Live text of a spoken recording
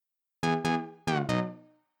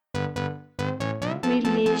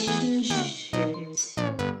Relationships.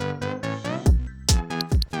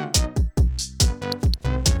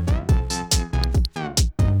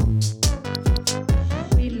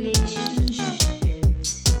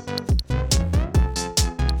 Relationships.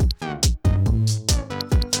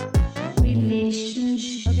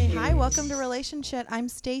 Relationships. Okay, hi, welcome to Relationship. I'm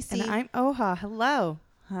Stacy. And I'm Oha. Hello.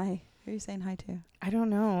 Hi. Who are you saying hi to? I don't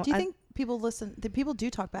know. Do you think people listen? People do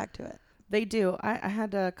talk back to it? They do? I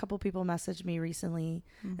had a couple people message me recently,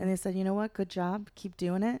 and they said, you know what? Good job. Keep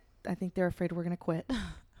doing it. I think they're afraid we're going to quit,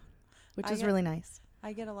 which I is get- really nice.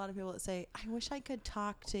 I get a lot of people that say, I wish I could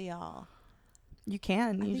talk to y'all. You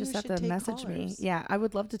can. I You think just we have should to take message me. callers. Yeah, I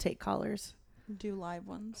would love to take callers Do live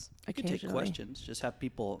ones. You could take occasionally. questions. Just have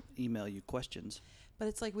people email you questions. But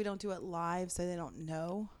it's like we don't do it live so they don't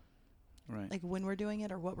know Right. like when we're doing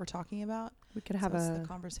it or what we're talking about. We could So have it's the a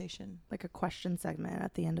conversation. like a question segment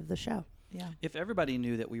at the end of the show. Yeah. If everybody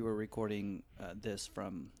knew that we were recording this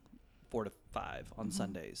from 4 to 5 on Mhm.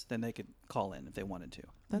 Sundays, then they could call in if they wanted to.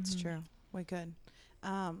 That's Mhm. true. We could.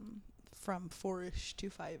 From 4-ish to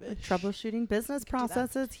 5-ish. Troubleshooting business We could do that.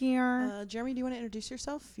 processes here. Jeremy, do you want to introduce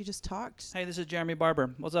yourself? You just talked. Hey, this is Jeremy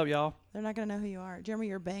Barber. What's up, y'all? They're not going to know who you are. Jeremy,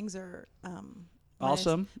 your bangs are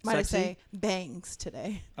Awesome. Might I Sexy. say bangs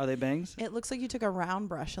today? Are they bangs? It looks like you took a round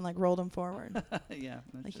brush and like rolled them forward, Yeah.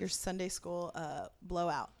 that's like your just- Sunday school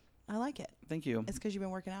blowout. I like it. Thank you. It's because you've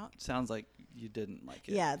been working out. Sounds like you didn't like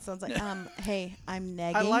it. Yeah, it sounds like. Hey, I'm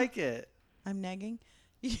negging. I like it. I'm negging.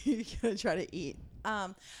 You're gonna try to eat.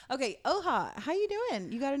 Okay, Oha, how you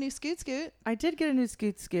doing? You got a new scoot? I did get a new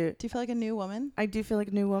scoot. Do you feel like a new woman? I do feel like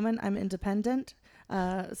a new woman. I'm independent.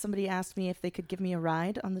 Somebody asked me if they could give me a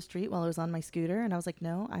ride on the street while I was on my scooter, and I was like,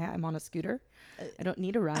 no, I'm on a scooter. I don't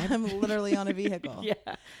need a ride. I'm literally on a vehicle. Yeah.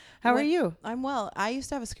 How are What- you? I'm well. I used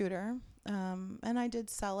to have a scooter, and I did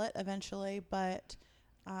sell it eventually, but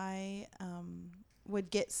I would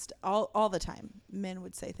get all the time. Men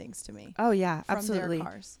would say things to me Oh, yeah, from absolutely. their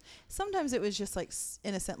cars. Sometimes it was just like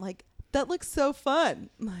innocent, like that looks so fun.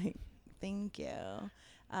 Like, thank you,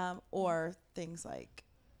 or things like,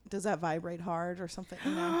 does that vibrate hard or something?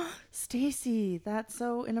 You know, Stacy, that's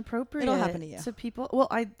so inappropriate. It'll happen to you. To people. Well,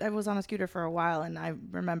 I was on a scooter for a while, and I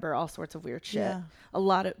remember all sorts of weird shit. Yeah. A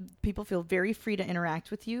lot of people feel very free to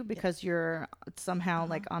interact with you because you're somehow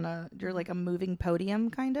like you're like a moving podium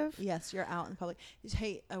kind of. Yes, you're out in public.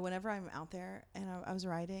 Hey, whenever I'm out there and I was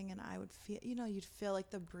riding and I would feel, you'd feel like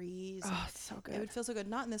the breeze. Oh, it's so It good. would feel so good.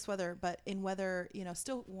 Not in this weather, but in weather,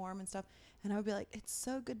 still warm and stuff. And I would be like, it's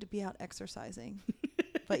so good to be out exercising.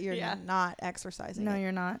 But you're Yeah. not exercising. No, it.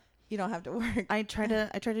 you're not. You don't have to work. I try to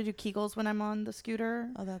do Kegels when I'm on the scooter.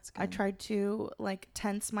 Oh, that's good. I tried to like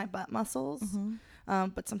tense my butt muscles,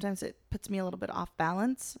 but sometimes it puts me a little bit off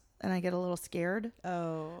balance and I get a little scared.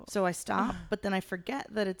 Oh. So I stop, but then I forget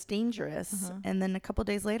that it's dangerous. And then a couple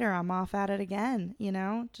days later, I'm off at it again,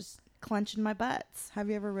 just clenching my butts. Have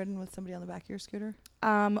you ever ridden with somebody on the back of your scooter?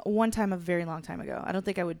 One time a very long time ago. I don't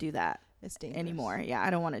think I would do that It's dangerous. anymore. Yeah,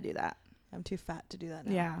 I don't want to do that. I'm too fat to do that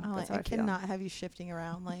now. Yeah, I'm that's like, how I feel. cannot have you shifting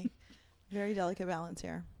around. Like, very delicate balance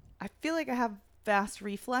here. I feel like I have fast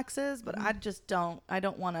reflexes, but I just don't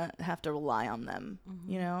want to have to rely on them,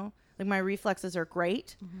 Like my reflexes are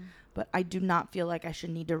great, but I do not feel like I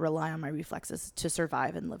should need to rely on my reflexes to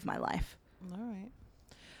survive and live my life. All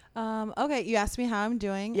right. Okay, you asked me how I'm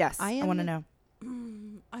doing. Yes, I want to know.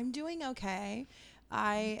 I'm doing okay.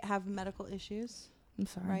 I have medical issues I'm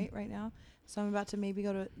sorry. right now. So I'm about to maybe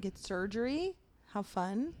go to get surgery. How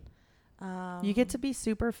fun. You get to be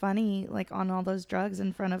super funny, like on all those drugs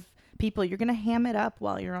in front of people. You're going to ham it up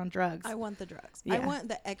while you're on drugs. I want the drugs. Yeah. I want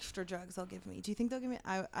the extra drugs they'll give me. Do you think they'll give me?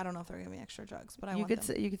 I don't know if they'll give me extra drugs, but I you want could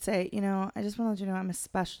them. say, I just want to let you know I'm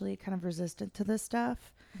especially kind of resistant to this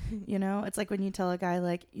stuff. It's like when you tell a guy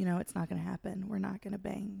like, it's not going to happen. We're not going to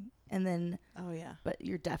bang. And then, Oh yeah. but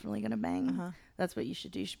you're definitely going to bang. Uh-huh. That's what you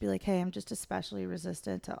should do. You should be like, hey, I'm just especially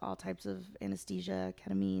resistant to all types of anesthesia,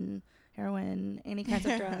 ketamine, heroin, any kinds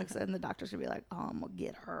of drugs. And the doctor's going to be like, oh, I'm going to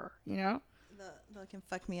get her, They can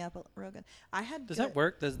fuck me up real good. I had. Does that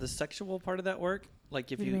work? Does the sexual part of that work?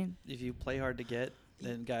 Like if What do you you mean? if you play hard to get,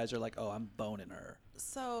 then guys are like, oh, I'm boning her.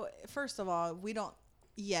 So first of all, we don't.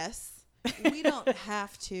 Yes, we don't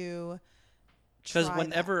have to. Because try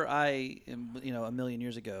whenever I, a million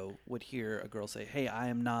years ago, would hear a girl say, "Hey, I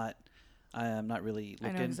am not really I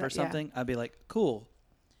know looking for exact- yeah. something," I'd be like, "Cool,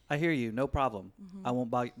 I hear you, no problem. Mm-hmm. I won't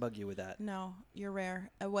bug you with that." No, you're rare.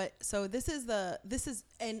 So this is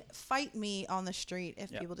and fight me on the street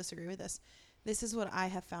if Yeah. people disagree with this. This is what I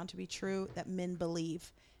have found to be true that men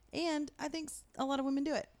believe, and I think a lot of women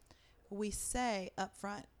do it. We say up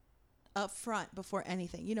front before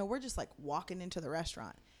anything. We're just like walking into the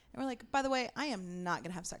restaurant, And we're like, by the way, I am not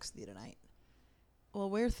going to have sex with you tonight. Well,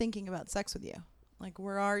 we're thinking about sex with you. Like,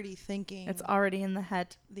 we're already thinking It's already in the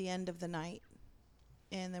head. the end of the night.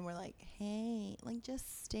 And then we're like, hey, like,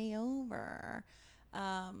 just stay over.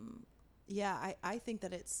 Yeah, I think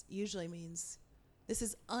that it's usually means this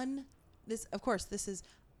is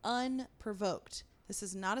unprovoked. This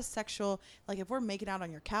is not a sexual, like, if we're making out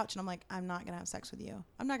on your couch and I'm like, I'm not going to have sex with you.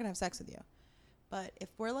 I'm not going to have sex with you. But if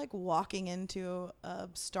we're like walking into a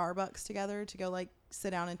Starbucks together to go like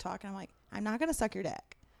sit down and talk, and I'm like, I'm not going to suck your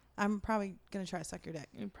dick. I'm probably going to try to suck your dick.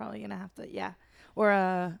 You're probably going to have to, yeah.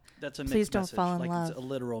 Or, That's a Please mixed don't message. fall in like love. It's a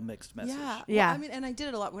literal mixed message. Yeah. Yeah. Well, I mean, and I did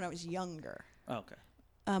it a lot when I was younger. Oh, okay.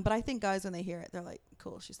 But I think guys, when they hear it, they're like,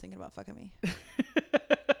 cool, she's thinking about fucking me.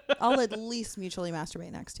 I'll at least mutually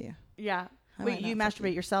masturbate next to you. yeah. I Wait, might you not fuck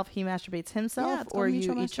masturbate yourself, he masturbates himself, Yeah, it's or called you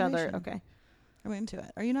mutual each other? masturbation. Okay. I'm into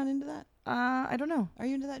it. Are you not into that? I don't know. Are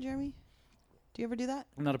you into that, Jeremy? Do you ever do that?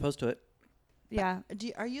 I'm not opposed to it. Yeah.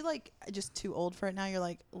 Are you like just too old for it now? You're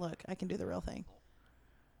like, look, I can do the real thing.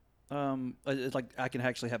 It's like I can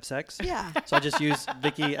actually have sex. Yeah. So I just use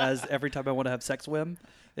Vicky as every time I want to have sex whim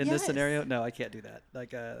in this Yes. scenario. No, I can't do that.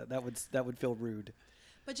 Like that would feel rude.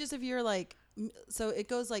 But just if you're like, so it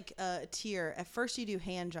goes like a tier. At first you do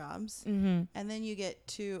hand jobs, Mm-hmm. and then you get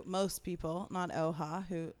to most people, not Oha,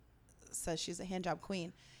 who says she's a hand job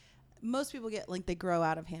queen. Most people get like they grow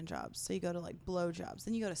out of hand jobs. So you go to like blow jobs,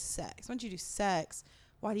 then you go to sex. Once you do sex,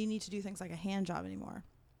 why do you need to do things like a hand job anymore?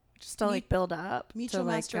 Just to like build up. Mutual to,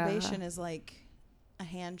 like, masturbation is like a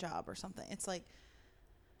hand job or something. It's like,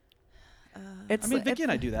 It's I mean, it's- Vicky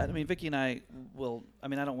and I do that. I mean, Vicky and I will. I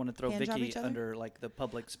mean, I don't want to throw Hand job Vicky each other? under like the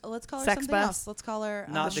public's. let's call her Sex something bus? else. Let's call her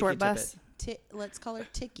Not the short Vicky bus. Tippett. let's call her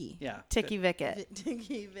Ticky. Yeah. Ticky Vicket.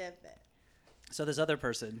 Ticky Vivet. So this other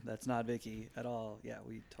person that's not Vicky at all. Yeah,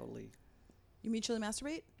 we totally. You mutually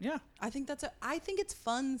masturbate? Yeah. I think it's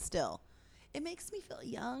fun still. It makes me feel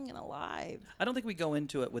young and alive. I don't think we go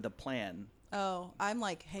into it with a plan. Oh, I'm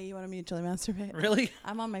like, hey, you want to mutually masturbate? Really?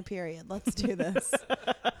 I'm on my period. Let's do this.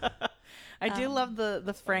 I do love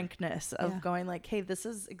the frankness of Yeah. going like, hey, this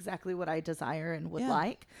is exactly what I desire and would Yeah.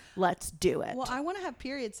 like. Let's do it. Well, I want to have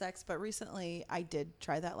period sex, but recently I did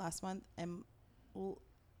try that last month. And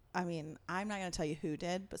I mean, I'm not going to tell you who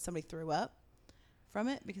did, but somebody threw up from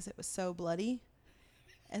it because it was so bloody.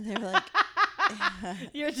 And they were like,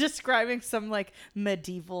 You're describing some like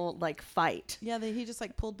medieval like fight. yeah, he just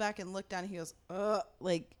like pulled back and looked down and he goes,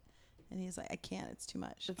 like, and he's like, I can't, it's too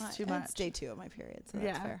much. It's too and much. It's day 2 of my period, so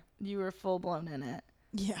that's Yeah, fair. you were full blown in it.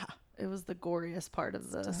 Yeah. It was the goriest part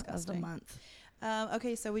of the disgusting. month.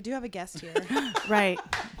 Okay, so we do have a guest here Right.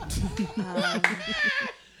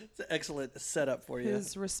 It's an excellent setup for you.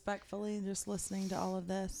 who's respectfully just listening to all of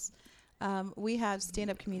this. We have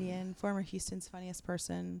stand-up comedian, former Houston's funniest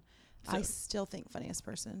person. I still think funniest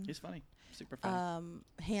person. He's funny. Super funny.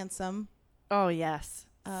 Handsome. Oh yes,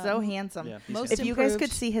 so handsome. Yeah, he's most If handsome. you guys could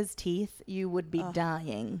improved. see his teeth, you would be Ugh.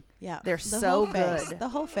 dying. Yeah, They're the so whole face, good. the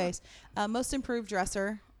whole face. Most improved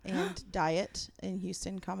dresser and diet in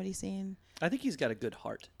Houston comedy scene. I think he's got a good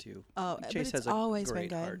heart too. Oh, but Chase it's has a always been great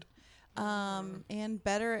good. heart. And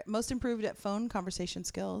better, most improved at phone conversation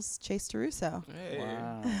skills. Chase DeRusso. Hey.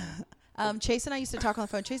 Wow. Chase and I used to talk on the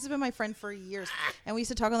phone. Chase has been my friend for years, and we used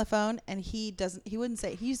to talk on the phone. And he wouldn't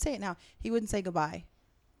say. He used to say it now. He wouldn't say goodbye.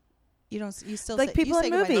 You don't. You still Like say, people you say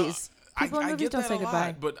in goodbye. movies. People in I movies get don't that say a lot,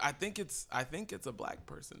 goodbye. but I think it's a black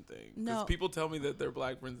person thing. No. Because people tell me that their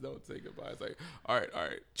black friends don't say goodbye. It's like, all right,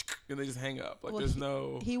 and they just hang up. Like Well, there's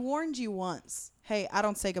no. He warned you once. Hey, I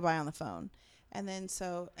don't say goodbye on the phone. And then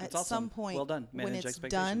so at That's awesome. some point, Well done. when Manage it's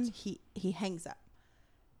done, expectations. he hangs up.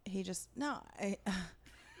 He just no.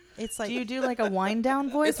 It's like Do you do like a wind down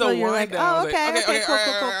voice It's a where you're wind like, down. oh, It's okay, like, okay, cool,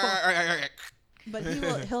 cool, cool, cool. all right.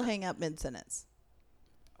 but he'll hang up mid sentence.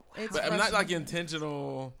 It's But I'm not like frustrating.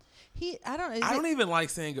 intentional. I don't. Is I don't it, even like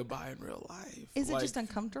saying goodbye in real life. Is it Like, just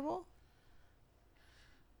uncomfortable?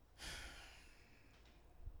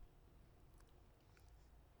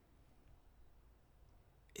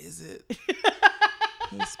 Is it?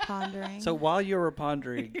 He's pondering. So while you were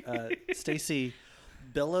pondering, Stacy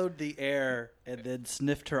billowed the air and then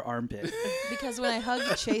sniffed her armpit. because when I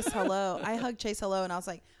hugged Chase hello, and I was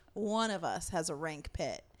like, one of us has a rank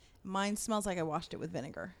pit. Mine smells like I washed it with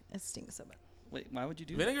vinegar. It stinks so bad. Wait, why would you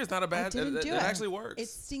do Vinegar's not a I bad. didn't It do it. actually works. It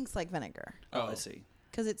stinks like vinegar that? Oh, Oh. I see.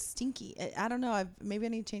 because it's stinky. I don't know. Maybe I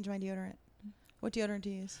need to change my deodorant. What deodorant do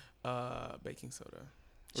you use? Baking soda.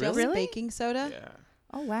 Just Really? baking soda. Yeah.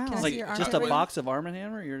 Oh wow. Can I see Like your just a armpit? box of Arm &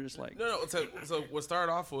 Hammer? You're just like, No. So what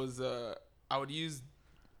started off was I would use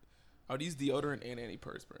deodorant and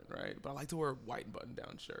antiperspirant, right? But I like to wear white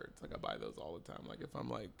button-down shirts. Like I buy those all the time. Like if I'm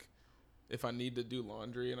like if I need to do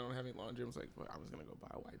laundry and I don't have any laundry, I was like, well, I was gonna go buy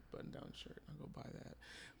a white button-down shirt. I'll go buy that.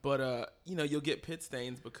 But you'll get pit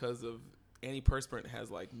stains because of antiperspirant has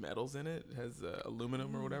like metals in it, has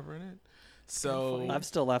aluminum or whatever in it. So I'm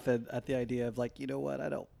still laughing at the idea of like, you know what? I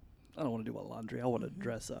don't want to do my laundry. I want to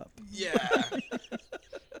dress up. yeah,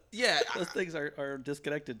 yeah. Those things are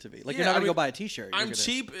disconnected to me. Like Yeah, you're not I gonna mean, go buy a T-shirt. You're I'm gonna-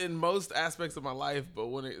 cheap in most aspects of my life, but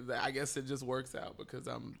I guess it just works out because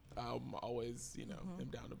I'm always am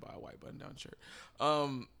down to buy a white button-down shirt.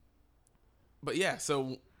 But yeah,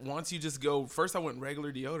 so once you just go, first I went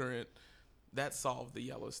regular deodorant. That solved the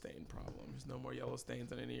yellow stain problem. There's no more yellow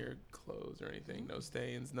stains on any of your clothes or anything. No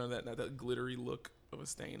stains, none of that, not that glittery look of a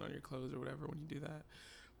stain on your clothes or whatever when you do that.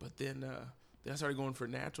 But then I started going for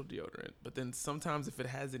natural deodorant. But then sometimes if it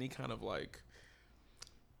has any kind of like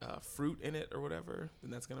fruit in it or whatever,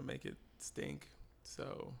 then that's gonna make it stink.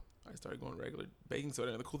 So I started going regular baking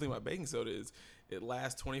soda. And the cool thing about baking soda is it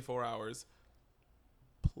lasts 24 hours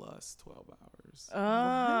plus 12 hours.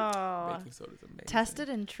 Oh. Baking soda is amazing. Tested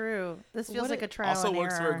and true. This feels What like it a trial Also and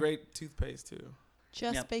works for error. a great toothpaste too.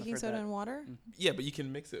 Just Yep, I've baking heard soda that. and water. Yeah, but you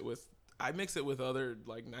can mix it with. I mix it with other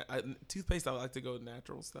like toothpaste. I like to go with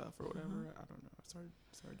natural stuff or whatever. I don't know. I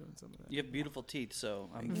started doing some of that. You have beautiful teeth, so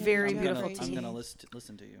I'm Very I'm beautiful gonna, I'm gonna teeth.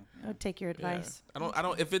 listen to you. I would take your Yeah. advice. I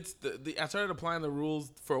don't. If it's I started applying the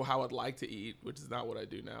rules for how I'd like to eat, which is not what I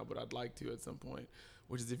do now, but I'd like to at some point.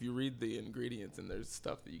 Which is if you read the ingredients and there's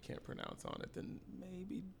stuff that you can't pronounce on it, then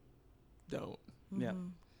maybe don't. Yeah. Mm-hmm.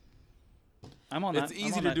 I'm on It's that.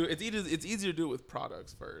 easy to do. It's easier to do it with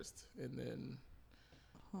products first, and then.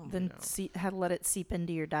 Then you know. let it seep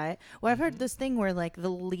into your diet. Well, I've heard this thing where like the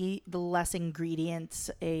less ingredients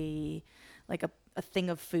a thing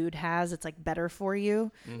of food has, it's like better for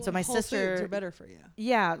you. So my Whole foods sister are better for you.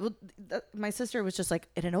 Yeah, well, my sister was just like,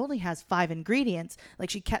 and it only has 5 ingredients. Like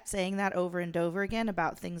she kept saying that over and over again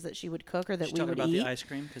about things that she would cook or that She's we talking would about eat. the ice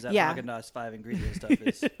cream because that Yeah. Haagen-Dazs 5 ingredient stuff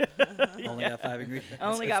is only got 5 ingredients.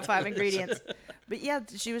 Only got 5 ingredients. But yeah,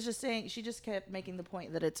 she was just saying, she just kept making the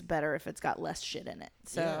point that it's better if it's got less shit in it.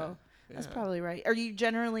 So that's Yeah. probably right. Are you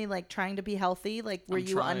generally like trying to be healthy? Like were I'm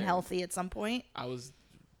you trying. unhealthy at some point? I was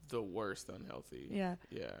the worst unhealthy. Yeah.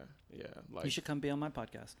 Yeah. Like You should come be on my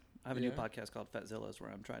podcast. I have a new Yeah. podcast called Fatzillas where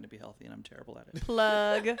I'm trying to be healthy and I'm terrible at it.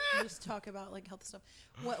 Plug. Just talk about like health stuff.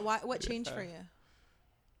 What changed for you?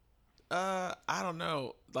 I don't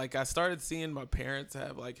know. Like I started seeing my parents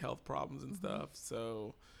have like health problems and stuff.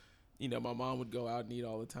 So, my mom would go out and eat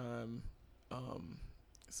all the time.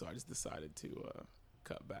 So I just decided to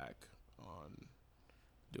cut back on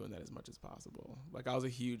doing that as much as possible. Like I was a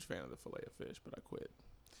huge fan of the fillet of fish, but I quit.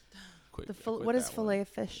 What is that one. fillet of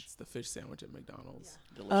fish? It's the fish sandwich at McDonald's.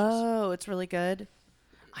 Delicious. Oh, it's really good.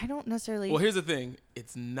 I don't necessarily. Well, here's the thing.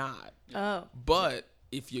 It's not. Oh, But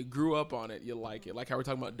if you grew up on it, you like it. Like how we were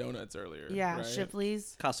talking about donuts earlier. yeah, right?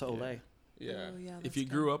 Shipley's. Casa Olay. Yeah. Oh, yeah, If that's you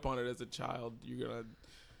good. grew up on it as a child, you're gonna.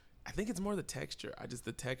 I think it's more the texture.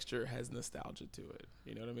 The texture has nostalgia to it.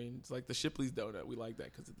 You know what I mean? It's like the Shipley's donut. We like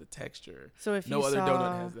that because of the texture. So if No you other saw,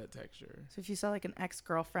 donut has that texture. So if you saw like an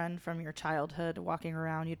ex-girlfriend from your childhood walking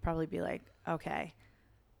around, you'd probably be like, okay,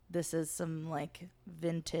 this is some like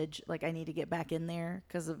vintage, like I need to get back in there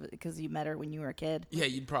because you met her when you were a kid. Yeah,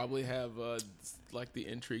 you'd probably have like the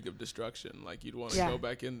intrigue of destruction. Like you'd want to Yeah. go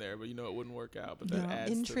back in there, but it wouldn't work out. But that Yeah.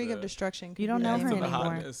 adds Intrigue to of destruction. You don't know adds her to the anymore.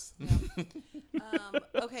 hotness.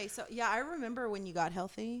 Okay, so yeah, I remember when you got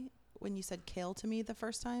healthy, when you said kale to me the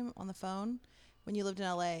first time on the phone, when you lived in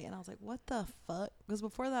LA, and I was like, "What the fuck?" Because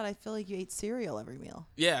before that, I feel like you ate cereal every meal.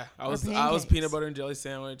 Yeah, I was pancakes. peanut butter and jelly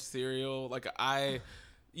sandwich, cereal. Like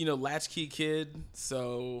latchkey kid.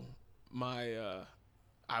 So my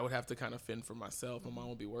I would have to kind of fend for myself. My mom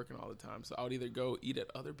would be working all the time, so I would either go eat at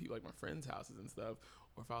other people, like my friends' houses and stuff,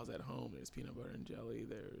 or if I was at home, there's peanut butter and jelly.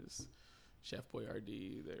 There's Chef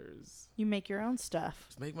Boyardee. There's You make your own stuff.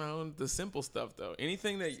 just make my own. The simple stuff though.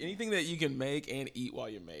 Anything that you can make and eat while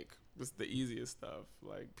you make. Just the easiest stuff,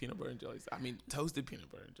 like peanut butter and jelly. I mean, toasted peanut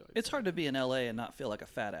butter and jelly. It's hard to be in LA and not feel like a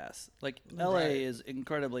fat ass. Like LA Right. is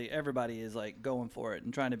incredibly, everybody is like going for it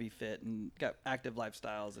and trying to be fit and got active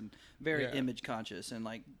lifestyles and very Yeah. image conscious and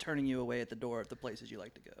like turning you away at the door of the places you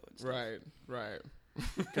like to go. And stuff. Right.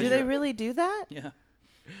 Do they really do that? Yeah.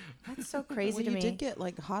 That's so crazy Well, to you me. did get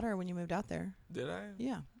like hotter when you moved out there. Did I?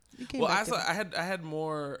 Yeah. You came Well, back I different. had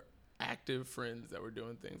more active friends that were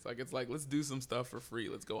doing things. Like it's like let's do some stuff for free.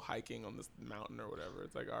 Let's go hiking on this mountain or whatever.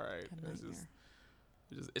 It's like all right, A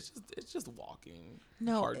it's just walking.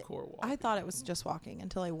 No, hardcore walking. I thought it was just walking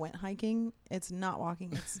until I went hiking. It's not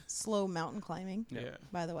walking. It's slow mountain climbing. Yeah.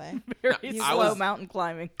 By the way, Very I slow was- mountain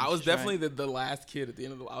climbing. I was Try. definitely the last kid at the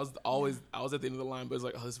end of the. I was at the end of the line, but it's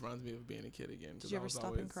like, oh, this reminds me of being a kid again. 'cause did you I ever was stop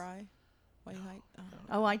and always- cry? Why you hike?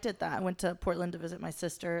 Oh, I did that. I went to Portland to visit my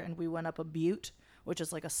sister, and we went up a butte, which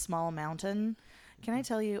is like a small mountain. Can I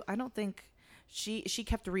tell you, I don't think she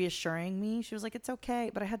kept reassuring me. She was like, it's okay.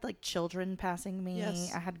 But I had like children passing me.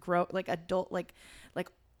 Yes. I had adult, like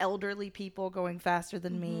elderly people going faster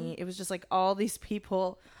than me. It was just like all these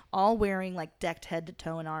people all wearing like decked head to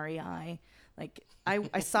toe in REI. Like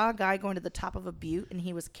I saw a guy going to the top of a butte and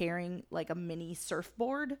he was carrying like a mini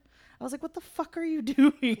surfboard. I was like, what the fuck are you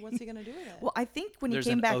doing? What's he gonna do with it? Well, I think when There's he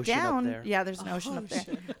came an back ocean up down, there. yeah, there's an ocean up there.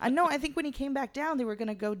 I know. I think when he came back down, they were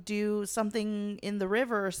gonna go do something in the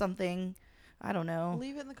river or something. I don't know.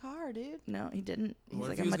 Leave it in the car, dude. No, he didn't. He's What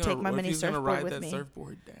like, if I'm he was gonna take my what if mini he's gonna surfboard ride with that me.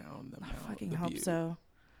 surfboard down the I mountain? fucking the hope butte? so.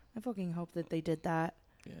 I fucking hope that they did that.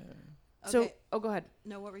 Yeah. So, Okay. oh, go ahead.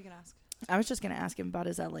 No, what were you gonna ask? I was just gonna ask him about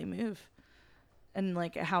his LA move, and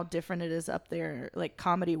like how different it is up there, like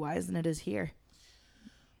comedy wise, than it is here.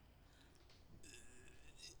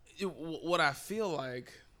 What I feel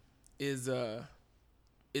like is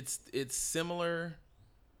it's similar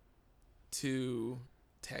to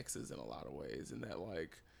Texas in a lot of ways, in that,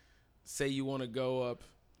 like, say you want to go up,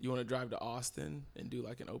 you want to drive to Austin and do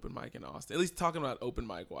like an open mic in Austin, at least talking about open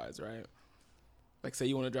mic wise, right? Like, say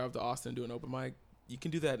you want to drive to Austin and do an open mic, you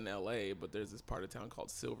can do that in LA, but there's this part of town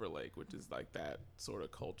called Silver Lake, which is like that sort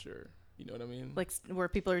of culture, you know what I mean? Like where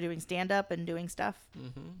people are doing stand up and doing stuff.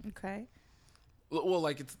 Mm-hmm. Okay. Well,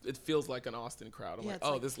 like it feels like an Austin crowd. I'm Yeah, like, it's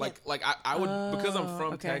oh, like this hip. like I would, because I'm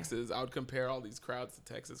from okay. Texas, I would compare all these crowds to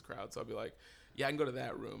Texas crowds. So I'd be like, yeah, I can go to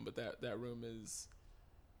that room, but that room is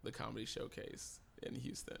the Comedy Showcase in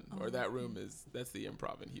Houston, or that room that's the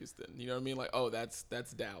Improv in Houston. You know what I mean? Like, oh, that's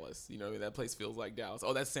Dallas. You know what I mean? That place feels like Dallas.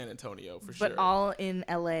 Oh, that's San Antonio for sure. But all in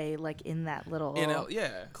LA, like in that little.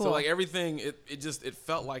 yeah. Cool. So like everything, it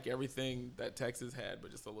felt like everything that Texas had,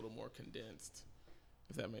 but just a little more condensed.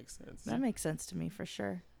 If that makes sense. That makes sense to me for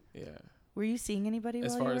sure. Yeah. Were you seeing anybody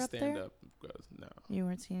As while far you were as up stand there? up goes, no. You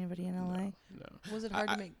weren't seeing anybody in LA. No. Was it hard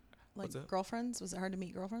I- to make like what's that? girlfriends? Was it hard to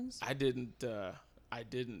meet girlfriends? I didn't do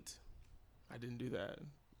that.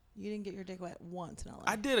 You didn't get your dick wet once in LA.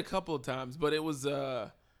 I did a couple of times, but it was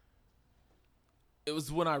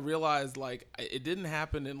when I realized, like, it didn't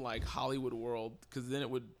happen in like Hollywood world, because then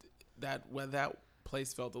that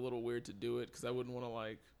place felt a little weird to do it, because I wouldn't want to,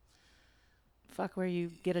 like, Fuck where you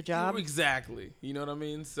get a job. exactly, you know what I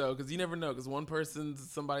mean? So because you never know, because one person's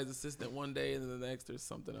somebody's assistant one day and then the next there's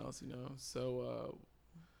something else, you know. So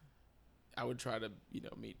I would try to, you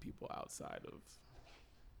know, meet people outside of.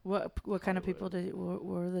 What kind of people Hollywood.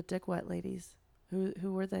 were the dick wet ladies?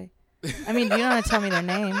 Who were they? I mean, you don't have to tell me their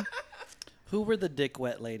name. Who were the dick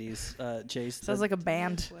wet ladies, Jace? Sounds like a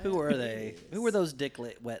band. Who were they? Who were those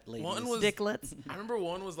wet ladies? One was Dicklets. I remember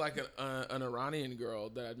one was like an Iranian girl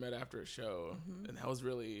that I'd met after a show, and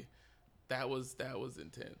that was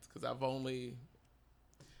intense, because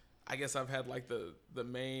I guess I've had like the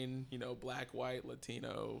main, you know, black, white,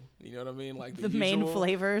 Latino, you know what I mean, like The main usual-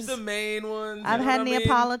 flavors. the main ones. I've you know had what I mean?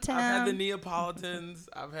 Neapolitan. I've had the Neapolitans.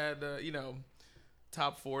 I've had you know,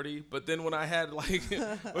 top 40. But then when I had like, it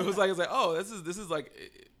was like oh, this is like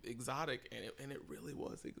exotic, and it really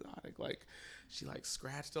was exotic. Like, she like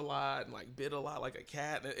scratched a lot and like bit a lot like a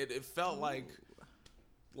cat. And it felt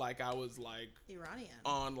like I was like Iranian.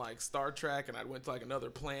 on like Star Trek, and I went to like another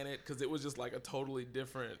planet, because it was just like a totally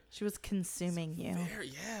different. She was consuming you.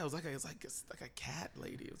 It was like a cat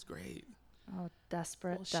lady. It was great. Oh,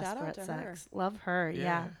 desperate, Well, shout out desperate to her. sex. Love her.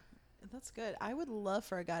 Yeah. That's good. I would love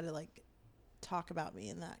for a guy to like talk about me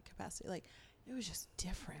in that capacity. Like, it was just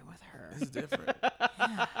different with her. It's different.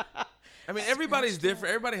 Yeah. I mean, everybody's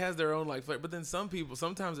different. Everybody has their own like flavor. But then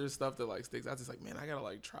sometimes there's stuff that like sticks out. It's like, man, I gotta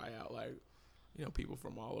like try out, like, you know, people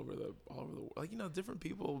from all over the world. Like, you know, different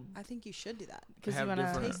people. I think you should do that. Because you have want to.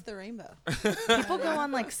 different- Taste the rainbow. People go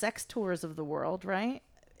on like sex tours of the world, right?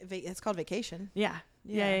 It's called vacation. Yeah.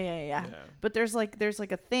 Yeah. Yeah. But there's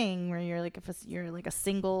like a thing where you're like, if you're like a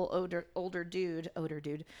single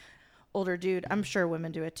older dude. I'm sure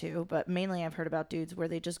women do it too, but mainly I've heard about dudes where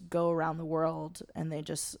they just go around the world and they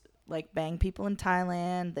just like bang people in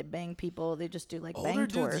Thailand. They bang people. They just do like Older bang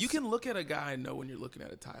dudes, tours. you can look at a guy and know when you're looking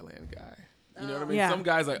at a Thailand guy. You know what I mean? Yeah. Some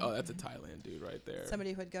guys like, oh, that's a Thailand dude right there.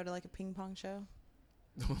 Somebody who would go to like a ping pong show.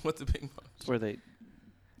 What's a ping pong? Where they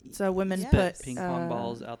So women Yes. put ping pong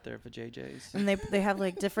balls out there for JJ's. and they have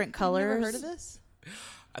like different You colors. never heard of this?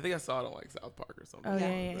 I think I saw it on like South Park or something. Oh, yeah,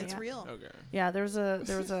 It's yeah. real. Okay. Yeah, there was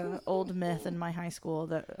a old myth in my high school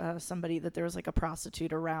that there was like a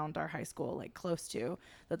prostitute around our high school, like close to,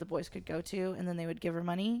 that the boys could go to, and then they would give her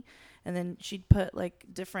money, and then she'd put like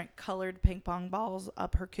different colored ping pong balls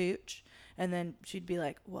up her cooch, and then she'd be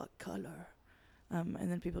like, "What color?"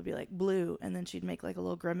 And then people would be like blue, and then she'd make like a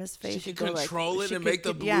little grimace face. She She'd could go, like, control it she and could make the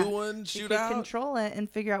con- blue yeah, one she shoot could out. control it and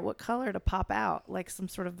figure out what color to pop out, like some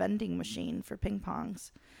sort of vending machine for ping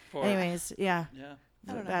pongs. For- Anyways, yeah, Yeah.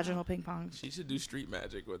 I don't know. vaginal ping pongs. She should do street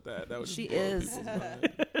magic with that. That would just She blow is. people's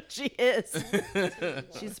mind. She is.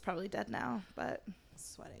 She's probably dead now, but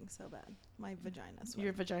Sweating so bad. My vagina sweats.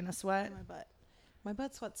 your vagina sweat. My butt. My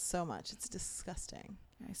butt sweats so much. It's disgusting.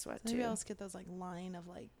 I sweat Maybe too. I'll just get those like line of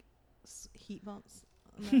like heat bumps.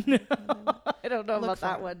 I don't know Look about for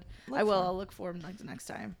that 'em. one. Look I will. for 'em. I'll look for them like the next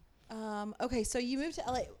time. Okay, so you moved to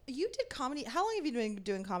LA. You did comedy. How long have you been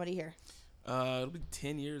doing comedy here? It'll be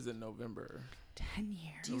 10 years in November. 10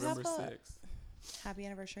 years. Do you November have a 6th. happy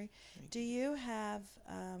anniversary? Do you have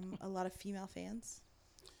a lot of female fans?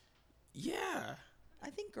 Yeah. I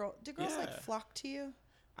think do girls like Yeah. flock to you?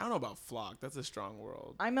 I don't know about flock. That's a strong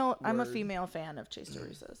world. I'm a Word. female fan of Chase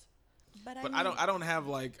Terusas. But But I don't have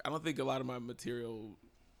like I don't think a lot of my material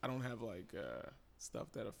I don't have like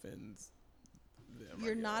stuff that offends them. I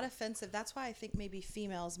You're not guess. offensive. That's why I think maybe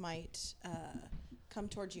females might come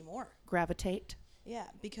towards you more. Gravitate. Yeah,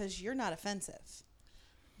 because you're not offensive.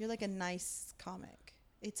 You're like a nice comic.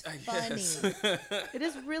 It's I funny. guess. It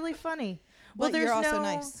is really funny. But you're also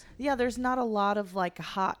nice. Yeah, there's not a lot of like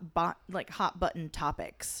hot button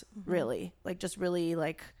topics, really. Like just really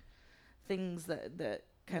like things that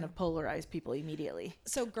kind of polarize people immediately.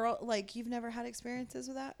 So like you've never had experiences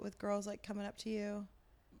with that? With girls like coming up to you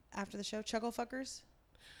after the show? Chuggle fuckers?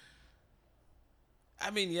 I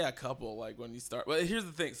mean, yeah, a couple. Like when you start. Well, here's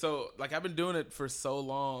the thing. So like I've been doing it for so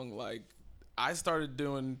long. Like I started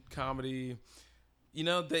doing comedy. You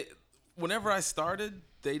know, whenever I started,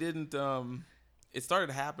 they didn't. It started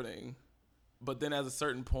happening, but then at a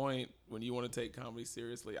certain point, when you want to take comedy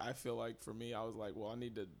seriously, I feel like for me, I was like, well, I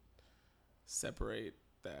need to separate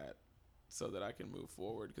that so that I can move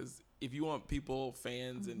forward. Because if you want people,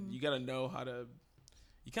 fans, and you got to know how to.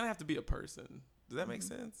 You kind of have to be a person. Does that make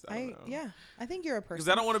sense? I don't know. Yeah, I think you're a person. Because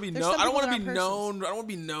I don't want to be There's known. some I don't people want to that be aren't persons. known. I don't want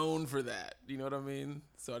to be known for that. You know what I mean?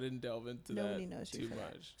 So I didn't delve into Nobody that knows you too for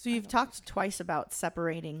that. much. So you've talked twice about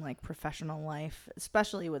separating like professional life,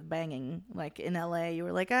 especially with banging. Like in LA, you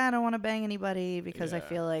were like, I don't want to bang anybody because I Yeah.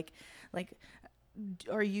 feel like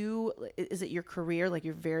is it your career? Like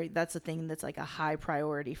that's a thing that's like a high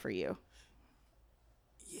priority for you.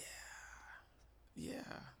 Yeah.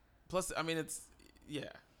 Plus, I mean, it's yeah,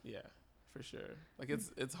 for sure. Like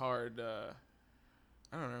it's hard. I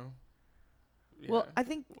don't know. Yeah. Well, I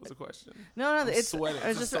think What was the question? no, I'm it's sweating. I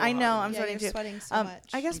was This is just so I know hot. I'm Yeah, sweating you're too. sweating so much.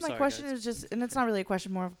 I guess I'm my sorry, question guys. is just, and it's not really a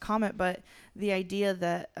question, more of a comment, but the idea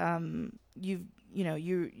that you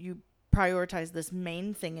prioritize this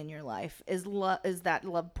main thing in your life is that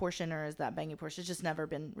love portion or is that banging portion? It's just never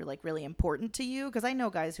been really important to you, because I know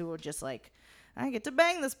guys who are just like, I get to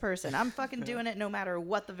bang this person. I'm fucking doing it no matter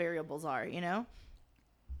what the variables are, you know?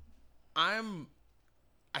 I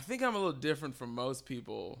think I'm a little different from most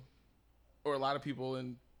people, or a lot of people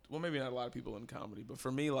in. Well, maybe not a lot of people in comedy, but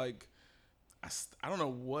for me, like, I don't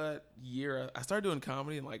know what year I started doing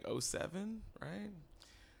comedy in like 2007, right?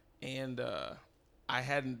 And I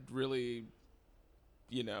hadn't really,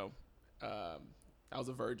 I was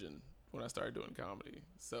a virgin when I started doing comedy.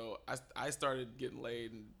 So I started getting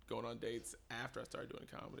laid and going on dates after I started doing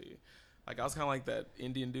comedy. Like I was kind of like that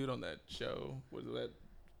Indian dude on that show. Was it that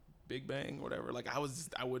Big Bang or whatever? Like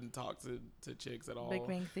I wouldn't talk to chicks at all. Big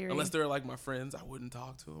Bang Theory. Unless they're like my friends, I wouldn't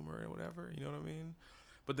talk to them or whatever. You know what I mean?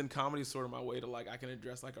 But then comedy is sort of my way to like, I can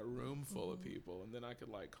address like a room full of people, and then I could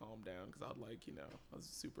like calm down because I'd like, I was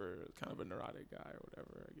super kind of a neurotic guy or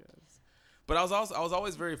whatever, I guess. But I was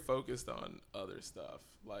always very focused on other stuff.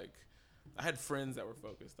 Like I had friends that were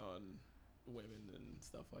focused on women and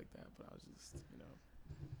stuff like that, but I was just,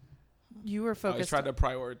 You were I always focused. tried to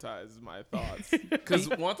prioritize my thoughts because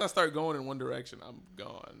once I start going in one direction, I'm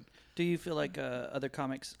gone. Do you feel like other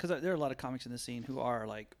comics, because there are a lot of comics in the scene who are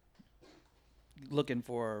like looking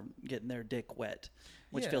for getting their dick wet,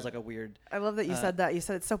 which feels Yeah. like a weird. I love that you said that. You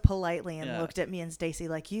said it so politely and Yeah. looked at me and Stacy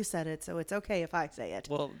like you said it, so it's okay if I say it.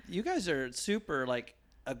 Well, you guys are super like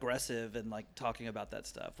aggressive and like talking about that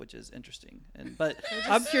stuff, which is interesting. And but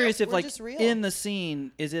I'm curious if we're like just real. in the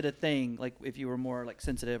scene, is it a thing? Like if you were more like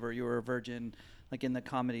sensitive or you were a virgin, like in the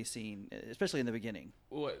comedy scene, especially in the beginning.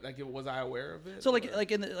 What, like, was I aware of it? So or-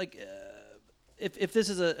 like in the if this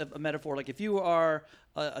is a metaphor, like if you are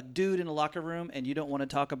a dude in a locker room and you don't want to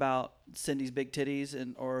talk about Cindy's big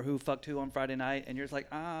titties or who fucked who on Friday night, and you're just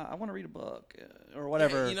like, I want to read a book or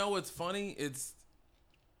whatever. Yeah, you know what's funny? It's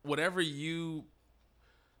whatever you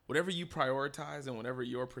prioritize and whatever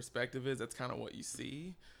your perspective is, that's kind of what you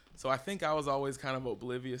see. So I think I was always kind of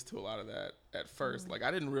oblivious to a lot of that at first. Like I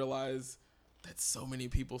didn't realize that so many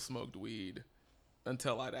people smoked weed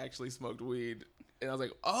until I'd actually smoked weed. And I was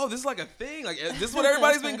like, oh, this is like a thing. Like, this is what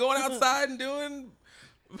everybody's been going outside and doing.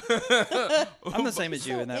 I'm the same as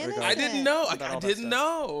you in that regard. I didn't know. Like, About I all that didn't stuff.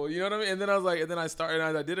 know. You know what I mean? And then I was like, and then I started, and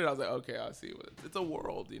as I did it, I was like, okay, I see. It's a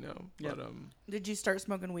world, you know? Yep. But, Did you start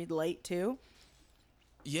smoking weed late too?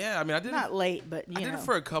 yeah, I mean, I did Not it, late, but I did it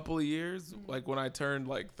for a couple of years. Like, when I turned,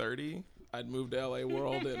 like, 30, I'd moved to LA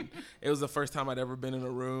World, and it was the first time I'd ever been in a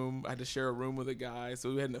room. I had to share a room with a guy. So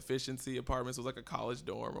we had an efficiency apartment. So it was like a college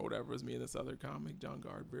dorm or whatever. It was me and this other comic, John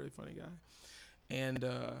Gard, very funny guy. And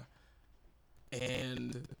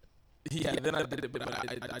yeah, then I did it, but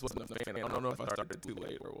I just wasn't a fan. I don't know if I started too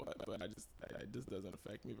late or what, but it just doesn't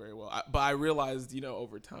affect me very well. But I realized, you know,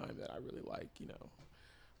 over time that I really like, you know,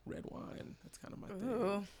 red wine. That's kind of my thing.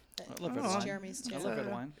 Ooh, I love red Oh. wine. Jeremy's too. I love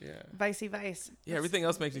red wine. Yeah. vicey vice. Yeah, everything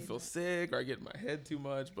else makes me feel sick or I get in my head too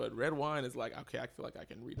much. But red wine is like, okay, I feel like I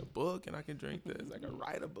can read a book and I can drink this. I can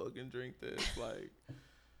write a book and drink this. Like,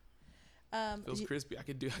 feels crispy. I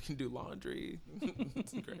can do laundry.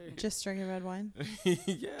 It's great. Just drinking red wine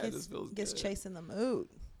Yeah, it just feels gets good. Chase in the mood.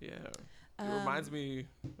 Yeah. It reminds me,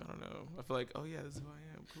 I don't know. I feel like, oh yeah, this is who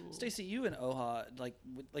I am. Cool. Stacey, you and Oha, like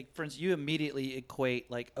for instance, you immediately equate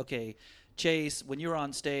like, okay, Chase, when you were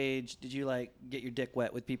on stage, did you like get your dick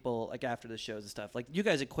wet with people like after the shows and stuff? Like you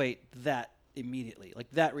guys equate that immediately, like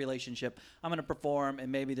that relationship. I'm gonna perform,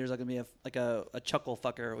 and maybe there's like gonna be a chuckle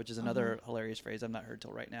fucker, which is another hilarious phrase I've not heard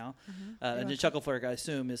till right now. And a chuckle fucker, I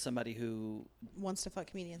assume, is somebody who Wants to fuck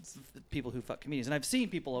comedians. people who fuck comedians, and I've seen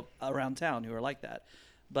people around town who are like that.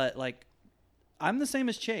 But like, I'm the same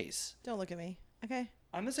as Chase. Don't look at me. Okay.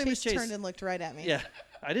 I'm the same Chase as Chase. turned and looked right at me. Yeah,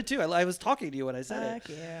 I did too. I was talking to you when I said Fuck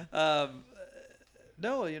it. yeah.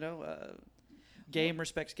 No, you know, game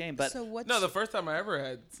respects game. But So what's No, the first time I ever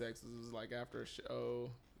had sex was like after a show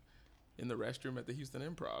in the restroom at the Houston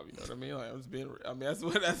Improv. You know what I mean? Like I was being. I mean,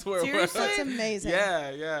 that's where. Seriously? That's amazing.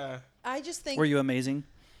 Yeah. I just think were you amazing?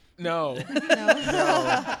 No.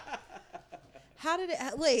 no. How did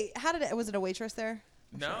it was it a waitress there?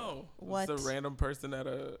 No. What? It's a random person at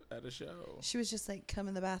a show. She was just like, come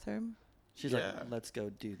in the bathroom. She's Yeah. like, let's go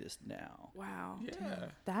do this now. Wow. Yeah.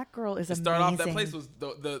 That girl is To amazing. start off, that place was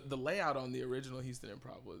the layout on the original Houston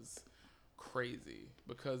Improv was crazy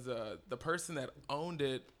because the person that owned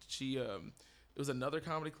it, it was another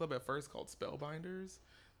comedy club at first called Spellbinders,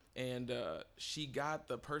 and she got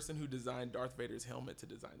the person who designed Darth Vader's helmet to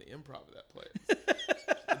design the improv of that place.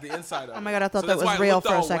 The inside of Oh my God, I thought so that that's was why it real looked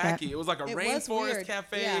for a all second. wacky. It was like a It was rainforest weird.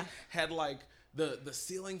 cafe, Yeah. had like the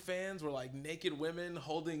ceiling fans were like naked women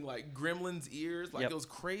holding like gremlins ears, like Yep. it was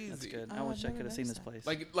crazy. That's good. Oh, I wish I've I never could have seen this noticed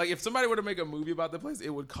place. Like if somebody were to make a movie about the place, it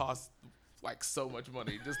would cost like so much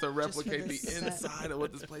money just to replicate the this set. inside of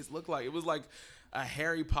what this place looked like. It was like a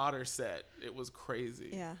Harry Potter set. It was crazy.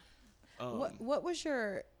 Yeah. Um, What was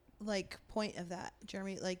your like point of that,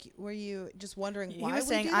 Jeremy? Like, were you just wondering He why was we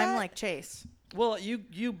saying, do I'm that? like Chase. well,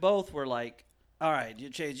 you both were like, all right,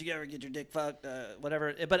 Chase, you ever get your dick fucked,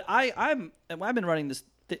 whatever. But I've been running this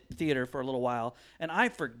theater for a little while, and I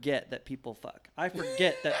forget that people fuck. I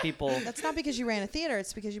forget that people. That's not because you ran a theater.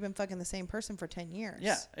 It's because you've been fucking the same person for 10 years.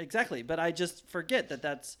 Yeah, exactly. But I just forget that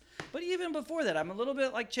that's. But even before that, I'm a little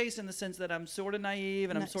bit like Chase in the sense that I'm sort of naive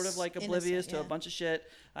and I'm sort of like oblivious Innocent, to a yeah. bunch of shit.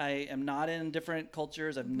 I am not in different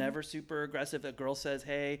cultures. I'm never super aggressive. A girl says,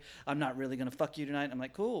 "Hey, I'm not really gonna fuck you tonight." I'm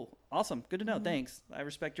like, "Cool, awesome, good to know. Thanks. I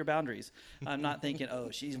respect your boundaries." I'm not thinking, "Oh,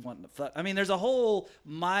 she's wanting to fuck." I mean, there's a whole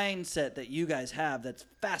mindset that you guys have that's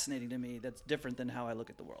fascinating to me. That's different than how I look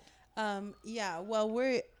at the world. Yeah. Well,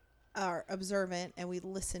 we are observant and we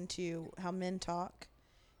listen to how men talk.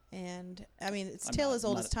 And I mean, it's I'm tale not- as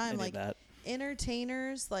old not as time. any of Like that.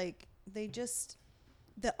 entertainers, like they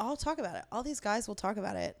all talk about it. All these guys will talk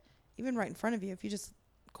about it, even right in front of you if you just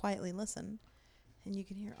quietly listen, and you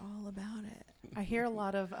can hear all about it. I hear a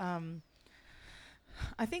lot of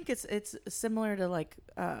I think it's similar to like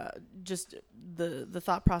just the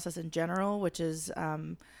thought process in general, which is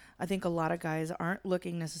I think a lot of guys aren't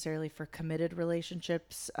looking necessarily for committed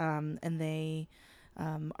relationships, and they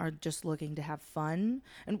are just looking to have fun.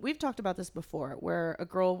 And we've talked about this before, where a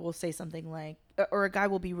girl will say something like, or a guy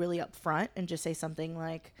will be really upfront and just say something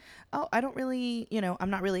like, "Oh, I don't really, I'm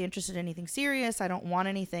not really interested in anything serious. I don't want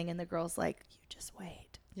anything." And the girl's like, "You just wait.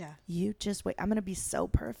 Yeah. You just wait. I'm going to be so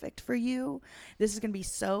perfect for you. This is going to be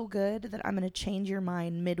so good that I'm going to change your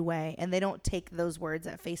mind midway." And they don't take those words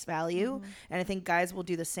at face value. And I think guys will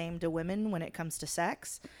do the same to women when it comes to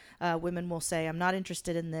sex. Women will say, "I'm not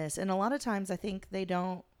interested in this." And a lot of times I think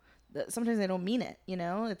sometimes they don't mean it.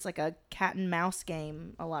 It's like a cat and mouse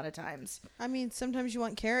game a lot of times. I mean, sometimes you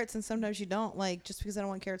want carrots and sometimes you don't. Like, just because I don't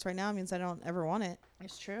want carrots right now means I don't ever want it.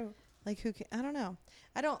 It's true. Like who can, I don't know.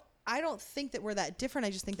 I don't think that we're that different.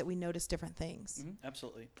 I just think that we notice different things.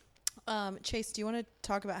 Absolutely. Chase, do you want to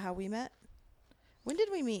talk about how we met? When did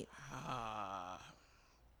we meet?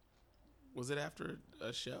 Was it after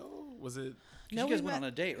a show? Was it? No, You guys we went on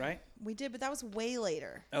met- a date, right? We did, but that was way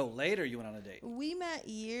later. Oh, later you went on a date. We met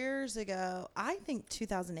years ago. I think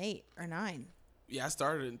 2008 or 9. Yeah, I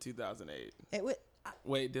started in 2008. It would.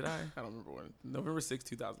 Wait, did I? I don't remember when. November 6,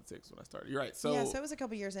 2006 when I started. You're right. So Yeah, so it was a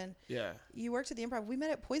couple years in. yeah, You worked at the Improv. We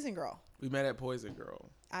met at Poison Girl. we met at Poison Girl.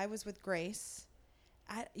 I was with Grace.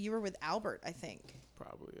 You were with Albert, I think.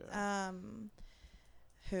 Probably. Yeah.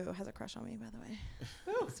 Who has a crush on me, by the way?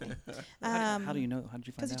 It's me. How do you know? How did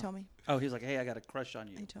you find Because out? he told me. Oh, he was like, hey, I got a crush on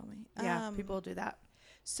you. He told me. Yeah, people do that.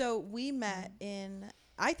 So we met in.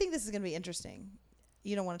 I think this is going to be interesting.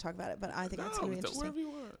 You don't want to talk about it, but I think it's going to be interesting. whatever you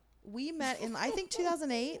want. We met in, I think,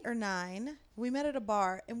 2008 or 9. We met at a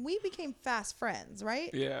bar, and we became fast friends,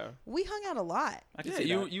 right? Yeah. We hung out a lot. I can Yeah, see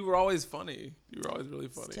you that. you were always funny. You were always really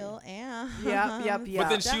funny. Still am. Yep. But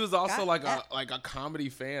then she That was also got like that. a comedy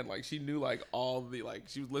fan. Like she knew like all the like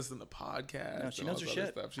she would listen to podcasts. No, she and all knows her this other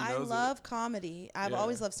shit. Stuff. She I knows love comedy. I've Yeah.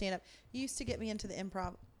 always loved stand up. You used to get me into the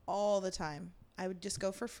improv all the time. I would just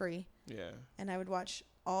go for free, it. Yeah. and I would watch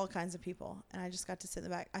all kinds of people, and I just got to sit in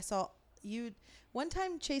the back. I saw you one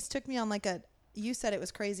time. Chase took me on like a. You said it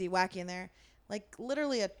was crazy, wacky in there, like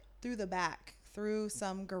literally through the back, through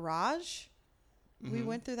some garage. We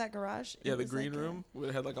went through that garage. Yeah, It the was green like a- room.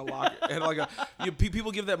 It had like a locker. It had like a.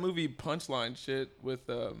 People give that movie punchline shit with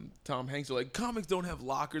Tom Hanks. They're like, comics don't have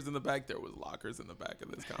lockers in the back. There was lockers in the back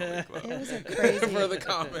of this comedy club. It was a crazy. for the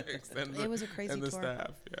comics and It was a crazy and the tour.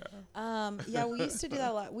 staff. Yeah. Yeah, we used to do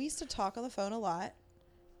that a lot. We used to talk on the phone a lot.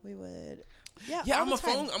 We would. Yeah. Yeah, all I'm the a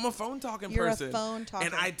time. phone. I'm a phone talking You're a person. phone talker.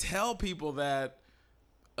 And I tell people that,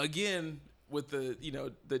 again, with the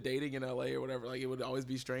the dating in LA or whatever, like it would always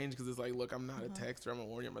be strange because it's like, look, I'm not a texter. I'm a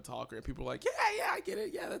warrior. I'm a talker. And people are like, yeah, I get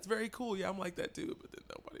it. Yeah, that's very cool. Yeah, I'm like that too. But then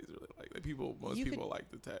nobody's really like that. Most You people could- like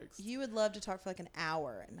the text. You would love to talk for like an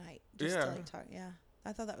hour at night. Just Yeah. To like talk. Yeah.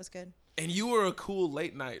 I thought that was good. And you were a cool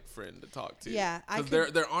late night friend to talk to. Yeah, I 'Cause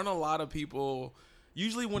there aren't a lot of people.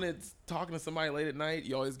 Usually when it's talking to somebody late at night,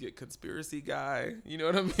 you always get conspiracy guy. You know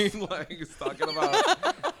what I mean? Like it's talking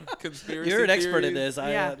about conspiracy. You're an expert at theories. this.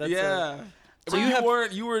 Yeah. That's Yeah. So So you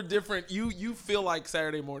have- you were different. You feel like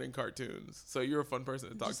Saturday morning cartoons. So you're a fun person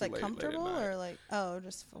to talk Just to like late comfortable at night. or like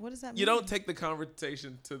just what does that mean? You don't take the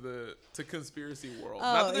conversation to conspiracy world.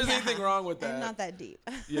 Oh, Not that there's yeah. anything wrong with that. I'm not that deep.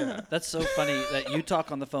 Yeah. That's so funny that you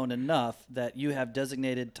talk on the phone enough that you have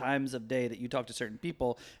designated times of day that you talk to certain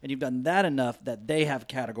people, and you've done that enough that they have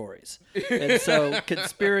categories. And so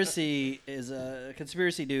conspiracy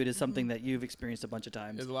dude is something that you've experienced a bunch of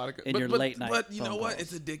times There's a lot of in your late night. But you know phone what?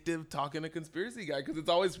 calls. It's addictive talking to conspiracy guy because it's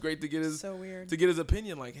always great to get his So weird.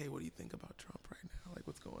 opinion. Like, hey, what do you think about Trump right now? Like,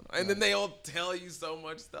 what's going on? And then they all tell you so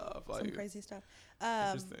much stuff. Like, Some crazy stuff.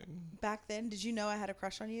 interesting. Back then, did you know I had a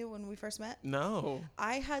crush on you when we first met? No,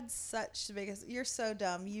 I had such the biggest. You're so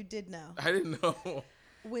dumb. You did know. I didn't know.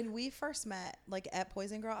 When we first met, like at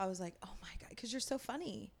Poison Girl, I was like, oh my God, because you're so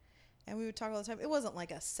funny. And we would talk all the time. It wasn't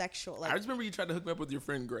like a sexual, I like, just remember you tried to hook me up with your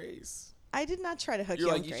friend Grace. I did not try to hook You're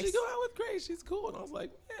you like, on you Grace. should go out with Grace. She's cool. And I was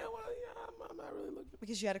like, yeah, well, yeah, I'm not really looking.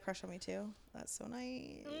 Because you had a crush on me too. That's so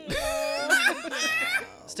nice.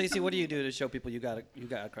 Stacey, what do you do to show people you got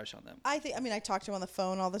a crush on them? I talk to him on the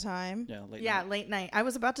phone all the time. Yeah, late Yeah, night. late night. I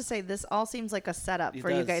was about to say this all seems like a setup It for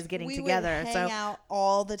you does. guys getting We together. would So hang out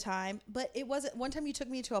all the time. But it wasn't. One time you took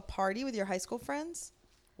me to a party with your high school friends.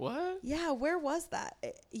 What? Yeah, where was that?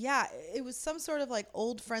 It was some sort of like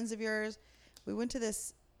old friends of yours. We went to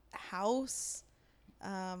this house.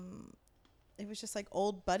 It was just like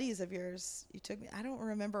old buddies of yours. You took me. I don't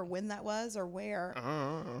remember when that was or where.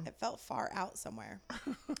 It felt far out somewhere.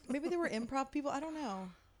 Maybe there were improv people. I don't know.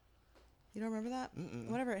 You don't remember that?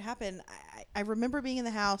 Whatever it happened. I remember being in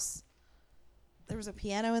the house. There was a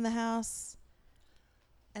piano in the house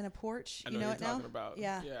and a porch. I You know know what it you're now? talking about.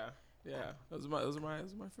 Yeah. Yeah. Those are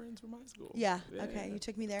my friends from high school. Yeah. Okay. You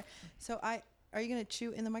took me there. So are you gonna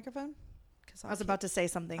chew in the microphone? Because I was about to say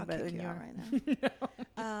something, I'll but kick then you you out were- right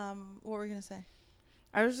now. What were we gonna say?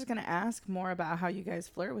 I was just gonna ask more about how you guys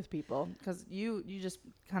flirt with people because you just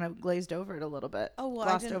kind of glazed over it a little bit. Oh well,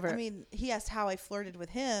 glossed I didn't. over I it. mean, he asked how I flirted with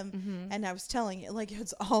him, Mm-hmm. and I was telling you like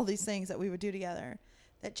it's all these things that we would do together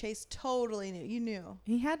that Chase totally knew. You knew.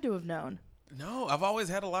 He had to have known. No, I've always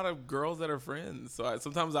had a lot of girls that are friends. So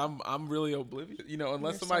sometimes I'm really oblivious. You know,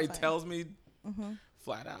 unless You're so somebody funny. tells me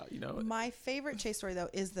flat out. You know. My favorite Chase story though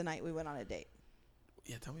is the night we went on a date.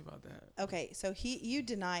 Yeah, tell me about that. Okay, so you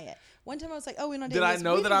deny it. One time I was like, "Oh, we went on a date." Did He I goes,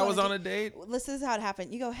 know "We that didn't I go was on a date? This is how it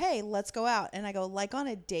happened. You go, "Hey, let's go out," and I go, "Like on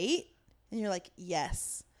a date?" And you're like,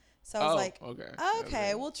 yes. So I was like,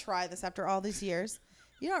 okay, we'll try this after all these years.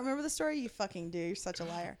 You don't remember the story? You fucking do. You're such a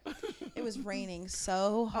liar. It was raining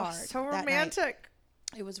so hard. So that night. romantic.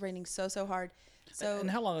 It was raining so hard. So And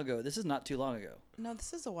how long ago? This is not too long ago. no,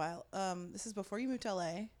 this is a while. This is before you moved to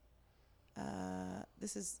LA.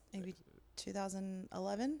 This is maybe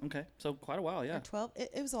 2011 Okay, so quite a while, yeah. or 12.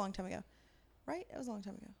 It was a long time ago, right? It was a long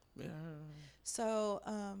time ago. Yeah. So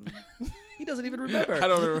He doesn't even remember. I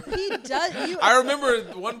don't remember. he does. You. I remember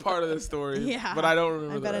one part of this story. Yeah. But I don't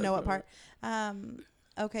remember. I bet I the know rest what of it. part.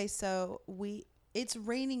 Okay, so it's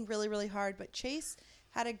raining really, really hard, but Chase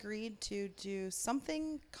had agreed to do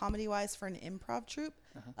something comedy-wise for an improv troupe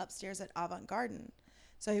upstairs at Avant Garden.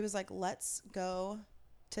 So he was like, let's go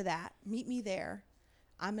to that. Meet me there.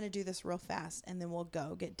 I'm going to do this real fast, and then we'll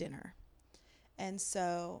go get dinner. And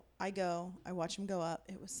so I watch him go up.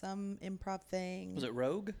 It was some improv thing. Was it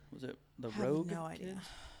Rogue? Was it the I have Rogue? no idea. kids?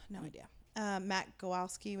 No idea. Matt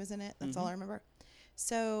Gowalski was in it. That's all I remember.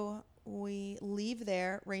 So we leave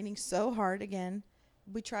there, raining so hard again.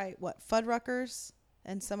 We try, Fuddruckers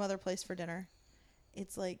and some other place for dinner.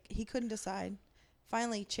 It's like he couldn't decide.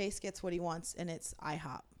 Finally, Chase gets what he wants, and it's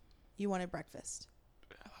IHOP. You wanted breakfast.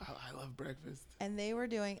 I love breakfast. And they were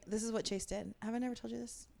doing, this is what Chase did. Have I never told you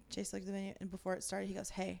this? Chase looked at the menu, and before it started, he goes,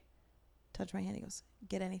 hey, touch my hand. He goes,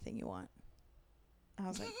 get anything you want. I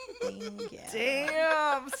was like, thank you.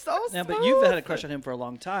 Damn, so Yeah, smooth. but you've had a crush on him for a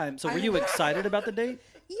long time. So were you excited about the date?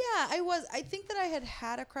 Yeah, I was. I think that I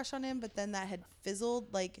had a crush on him, but then that had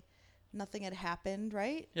fizzled. Like, nothing had happened,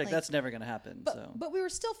 right? Yeah, like, that's never going to happen. So But we were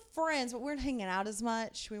still friends, but we weren't hanging out as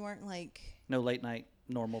much. We weren't like... no late night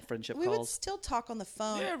normal friendship We would calls. still talk on the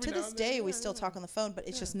phone. Yeah, every To now this and then, day, we yeah, still yeah. talk on the phone, but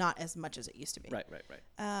it's just not as much as it used to be. Right.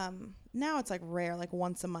 Now it's like rare, like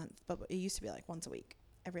once a month, but it used to be like once a week,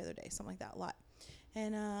 every other day, something like that, a lot.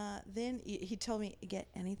 And then he told me, get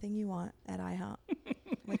anything you want at IHOP,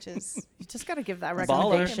 which is You just got to give that Baller.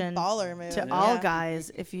 recommendation baller move. to all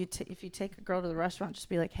guys. If you take a girl to the restaurant, just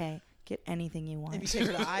be like, hey, get anything you want. If you take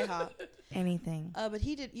her to IHOP. Anything. But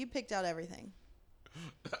you picked out everything.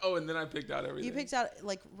 Oh, and then I picked out everything. You picked out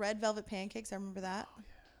like red velvet pancakes. I remember that.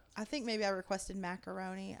 I think maybe I requested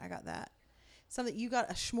macaroni. I got that. Something you got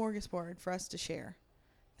a smorgasbord for us to share.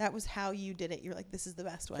 That was how you did it. You're like, this is the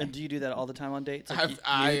best way. And do you do that all the time on dates? Like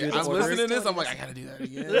I'm you do the listening orders? to this. I'm like, I gotta do that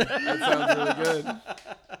again. That sounds really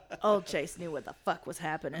good. Old Chase knew what the fuck was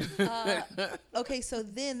happening. Okay, so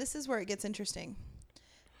then this is where it gets interesting.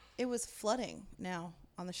 It was flooding now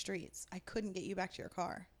on the streets. I couldn't get you back to your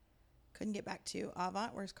car. Couldn't get back to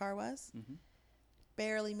Avant, where his car was. Mhm.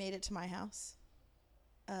 Barely made it to my house.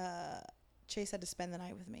 Chase had to spend the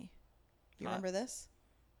night with me. Do you Hot. remember this?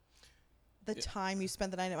 The Yeah. time you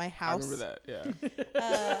spent the night at my I house. remember that.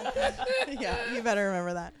 Yeah. Yeah, you better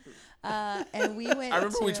remember that. And we went. I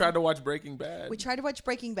remember we tried to watch Breaking Bad. We tried to watch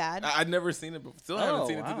Breaking Bad. I'd never seen it before. Still haven't Oh,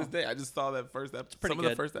 seen it to wow. this day. I just saw that first episode. pretty Some of the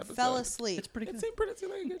good. first episodes. Fell asleep. It's pretty It good.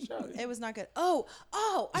 seemed like a good show. It was not good. Oh,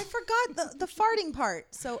 I forgot the farting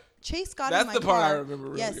part. So Chase got in That's my the car. part I remember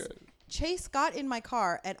really yes. good. Chase got in my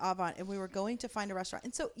car at Avant, and we were going to find a restaurant.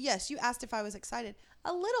 And so, yes, you asked if I was excited.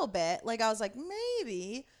 A little bit. Like, I was like,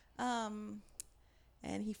 maybe. And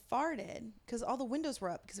he farted because all the windows were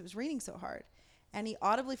up because it was raining so hard. And he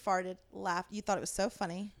audibly farted, laughed. You thought it was so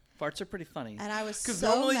funny. Farts are pretty funny. And I was so Because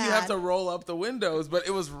normally mad. you have to roll up the windows, but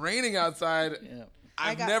it was raining outside. Yeah.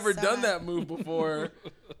 I've got never so done mad. that move before.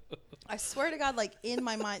 I swear to God, like in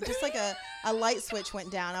my mind, just like a light switch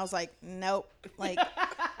went down. I was like, nope. Like,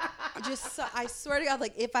 I swear to God,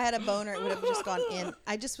 like if I had a boner, it would have just gone in.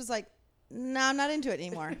 I just was like, no, I'm not into it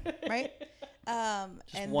anymore. Right?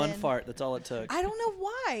 Just And one then- fart. That's all it took. I don't know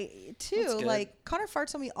why, That's too. good. Like Connor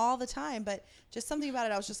farts on me all the time, but just something about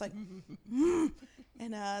it, I was just like,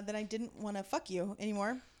 and then I didn't want to fuck you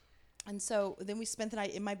anymore. And so then we spent the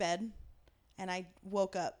night in my bed, and I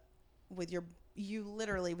woke up with you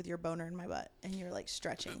literally with your boner in my butt, and you were like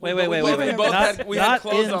stretching. Wait. We both Not, had- we had not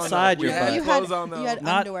clothes on, inside though. your We had butt. you clothes had, on, though. you had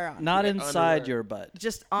Not, underwear on. not We had inside underwear. your butt.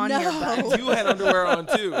 Just on No. your butt. You had underwear on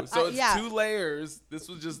too, so it's yeah. 2 layers. This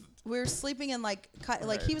was just We were sleeping in like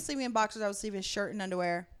he was sleeping in boxers, I was sleeping in shirt and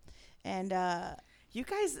underwear, and You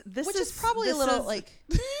guys, this which is is probably a this little is- like,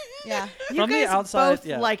 yeah. You From the guys outside, both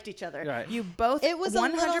yeah. liked each other. Right. You both It was a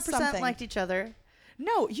little 100% something. liked each other.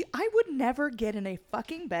 No, I would never get in a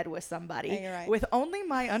fucking bed with somebody Yeah, you're right. with only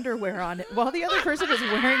my underwear on while the other person is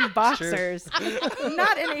wearing boxers.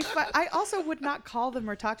 Not in a I also would not call them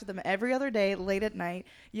or talk to them every other day late at night.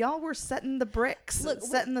 Y'all were setting the bricks, Look,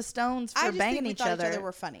 setting the stones I for just banging think we each thought other. each other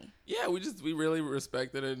were funny. yeah. We really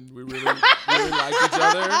respected it, and we really liked each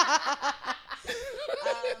other.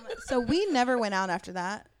 So we never went out after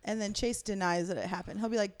that. And then Chase denies that it happened. He'll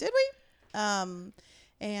be like, did we?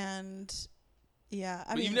 And yeah, I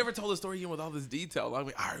But mean, you've never told the story again with all this detail. I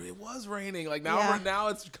mean, it was raining. Like Yeah. now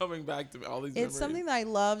it's coming back to me. All these. it's memories. something that I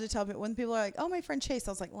love to tell people when people are like, "Oh, my friend Chase."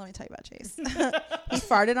 I was like, "Let me tell you about Chase." He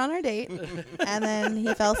farted on our date, and then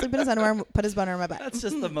he fell asleep in his underwear and put his boner in my butt. That's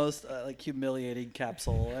just the most like humiliating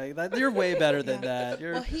capsule. Like, that, you're way better than that.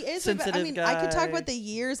 You're Well, he is. sensitive I could talk guy. about the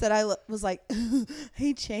years that I was like,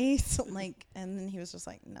 "Hey, Chase," like, and then he was just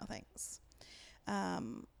like, "No, thanks."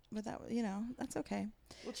 But that, that's okay.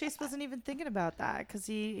 Well, Chase wasn't even thinking about that because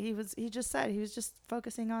he just said he was just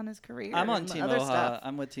focusing on his career. I'm on and Team other Oha. stuff.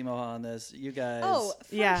 I'm with Team Oha on this. You guys. Oh,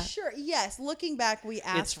 for Yeah. sure. Yes. Looking back, we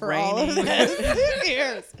asked It's for all of raining. those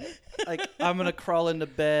years. Like, I'm gonna crawl into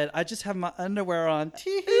bed. I just have my underwear on.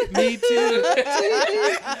 Me too.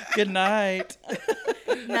 Good night.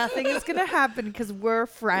 Nothing is gonna happen because we're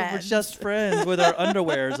friends. We're just friends with our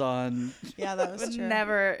underwears on. Yeah, that was Would true.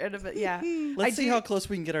 never. Yeah. Let's see do- how close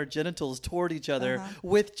we can get our genitals toward each other Uh-huh.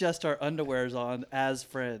 with just our underwears on as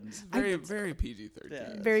friends. very very PG-13.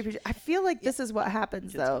 Yeah. Very. I feel like this is what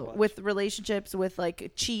happens Kids though watch. with relationships, with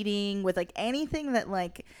like cheating, with like anything that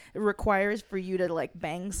like requires for you to like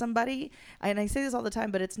bang somebody. And I say this all the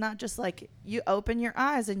time, but it's not just like you open your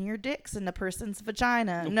eyes and your dick's in the person's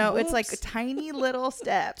vagina. No, it's like Whoops. tiny little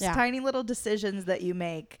steps, Yeah. tiny little decisions that you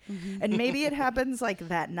make. And maybe it happens like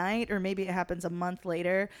that night, or maybe it happens a month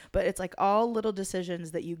later. But it's like all little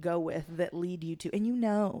decisions that you go with that lead you to, and you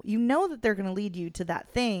know that they're going to lead you to that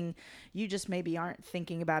thing. You just maybe aren't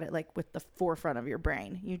thinking about it like with the forefront of your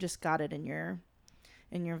brain. You just got it in your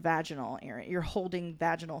vaginal area. You're holding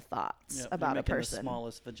vaginal thoughts Yep, about you're a making person. The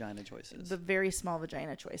smallest vagina choices. The very small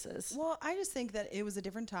vagina choices. Well, I just think that it was a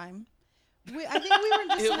different time. I think we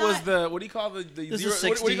were just It not, was the what do you call the This zero? is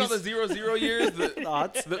What do you call the 60s. 0 years? The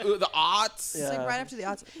Aughts. the aughts. It's like right after the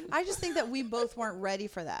odds. I just think that we both weren't ready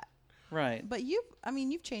for that. Right. But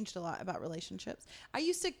you've changed a lot about relationships. I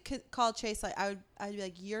used to call Chase, like I'd be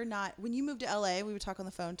like, "You're not." When you moved to LA, we would talk on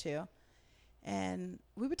the phone too, and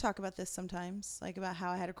we would talk about this sometimes, like about how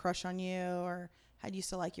I had a crush on you or I used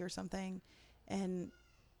to like you or something, and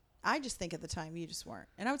I just think at the time you just weren't.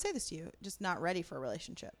 And I would say this to you, just not ready for a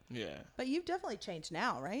relationship. Yeah. But you've definitely changed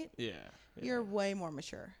now, right? Yeah. You're way more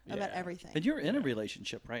mature about Yeah. everything. And you're in a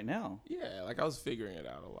relationship right now. Yeah. Like I was figuring it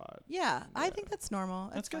out a lot. Yeah, I think that's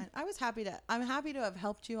normal. That's That's fine. I'm happy to have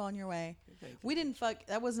helped you on your way. We didn't fuck.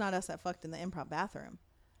 That was not us that fucked in the improv bathroom.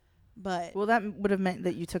 But Well, that would have meant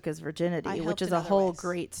that you took his I virginity, which helped is in a other whole ways.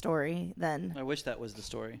 great story then. I wish that was the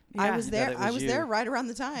story. I Yeah. was That there. it I was was you. there right around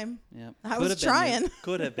the time. Yeah. I was Could have been you. trying.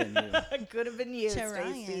 Could have been you. Could have been you,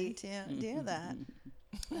 Trying Stacey. to do that.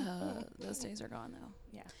 Those days are gone though.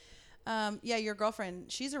 Yeah. Yeah, your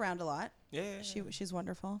girlfriend. She's around a lot. Yeah. She's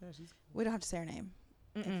wonderful. Yeah, she's We don't have to say her name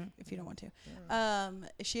Mm-mm. if you don't want to.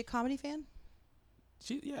 Is she a comedy fan?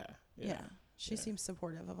 Yeah. Yeah. She Yeah. seems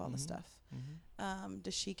supportive of all the Mhm. stuff. Mm-hmm.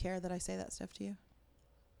 Does she care that I say that stuff to you?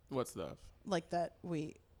 What stuff? Like that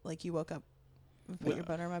you woke up and put No. your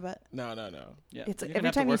boner in my butt? No. Yeah. It's You're like gonna every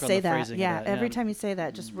have to time you work on say the that, phrasing of yeah, that, every time you say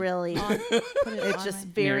that, just really, Put it it's on just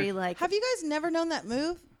my- very like. Have you guys never known that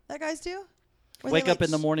move that guys do? Where Wake they, up in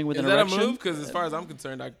the morning with Is an that a erection. move? Because as far as I'm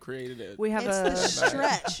concerned, I created it. We have It's a. the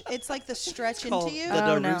stretch. It's like the stretch into Called you. the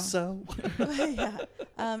Oh, no. Deruso.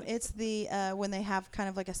 Yeah. It's the when they have kind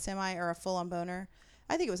of like a semi or a full on boner.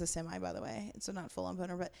 I think it was a semi, by the way. So not full on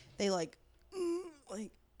boner, but they like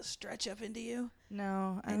stretch up into you.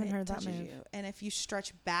 No, I and haven't it heard that touches move. you. And if you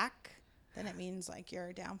stretch back, then it means like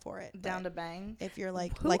you're down for it. Down But to bang. if you're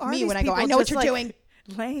like Who like are me these when I go, I people know what just, you're like, doing.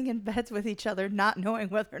 Laying in beds with each other, not knowing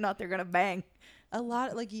whether or not they're gonna bang. A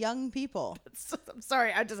lot like young people. I'm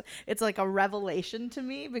sorry, it's like a revelation to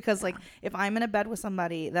me because like if I'm in a bed with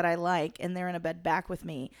somebody that I like and they're in a bed back with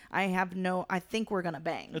me, I think we're gonna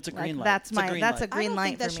bang. It's a Like, green light. That's It's a my green that's light. a I green don't light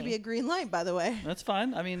think that for should me. be a green light, by the way. That's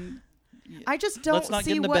fine. I mean, I just let's don't not get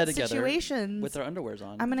see in the what bed together situations with our underwears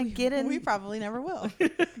on. I'm gonna get in. We probably never will.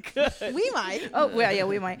 We might. Oh well, yeah,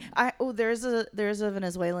 we might. There's a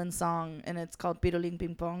Venezuelan song and it's called Piruling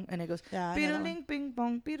Ping Pong and it goes Yeah, I know that one. Piruling Ping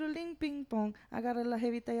Pong, Piruling Ping Pong. Agarra la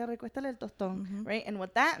jevita y recuéstale el tostón. Mm-hmm. Right, and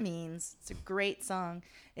what that means, it's a great song.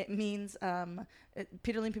 It means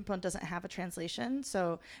Piruling Ping Pong doesn't have a translation,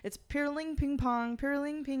 so it's Piruling Ping Pong,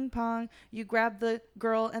 Piruling Ping Pong. You grab the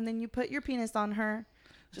girl and then you put your penis on her.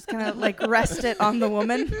 Just kind of like rest it on the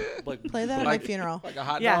woman. Like, Play that at Like- my funeral. Like a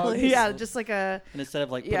hot Yeah, dog. yeah, just like a and instead of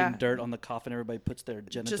like putting Yeah. dirt on the coffin, everybody puts their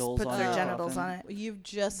genitals just put on their the genitals coffin. on it. You've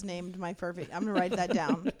just named my perfect. I'm gonna write that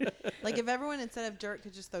down. Like if everyone instead of dirt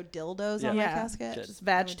could just throw dildos on my Yeah. casket. Just I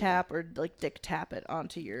vag would do tap or like dick tap it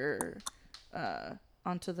onto your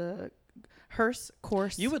onto hearse,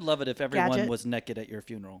 course. You would love it if everyone Gadget. was naked at your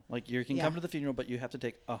funeral. Like you can Yeah. come to the funeral, but you have to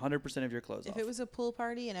take 100% of your clothes If off. it was a pool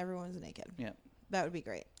party and everyone was naked, Yeah. that would be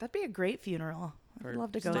great. That'd be a great funeral. I'd For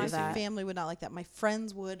love to go My to that. family would not like that. My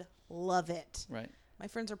friends would love it. Right. My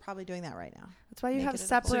friends are probably doing that right now. That's why you have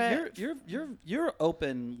Naked at a pool. So separate. you're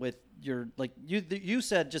open with your like you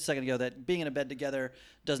said just a second ago that being in a bed together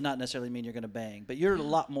does not necessarily mean you're going to bang, but you're a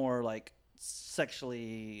lot more like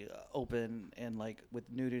sexually open and like with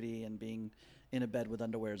nudity and being in a bed with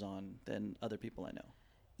underwears on than other people I know.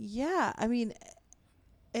 Yeah, I mean,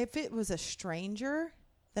 if it was a stranger,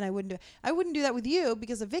 then I wouldn't do it. I wouldn't do that with you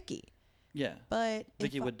because of Vicky. Yeah. But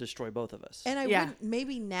Vicky if would destroy both of us. and I Yeah. wouldn't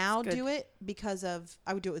maybe now It's good. do it because of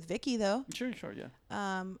I would do it with Vicky though. Sure, yeah.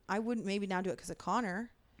 I wouldn't maybe now do it because of Connor,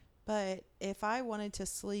 but if I wanted to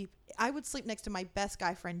sleep, I would sleep next to my best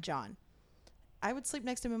guy friend John. I would sleep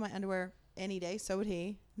next to him in my underwear any day. So would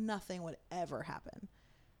he. Nothing would ever happen.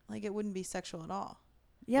 Like it wouldn't be sexual at all.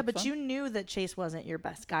 Yeah, That's but fun. you knew that Chase wasn't your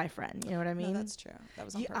best guy friend. You know what I mean? No, that's true. That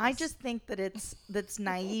was on purpose. I just think that that's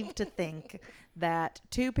naive to think that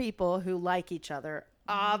two people who like each other,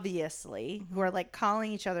 obviously, who are like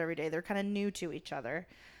calling each other every day, they're kind of new to each other.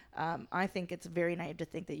 I think it's very naive to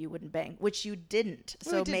think that you wouldn't bang, which you didn't. No,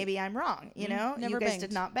 I So didn't. maybe I'm wrong. You know, Never you guys banged.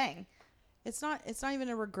 did not bang. It's not even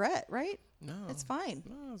a regret, right? No. It's fine.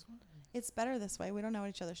 No, it's fine. It's better this way. We don't know what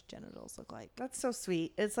each other's genitals look like. That's so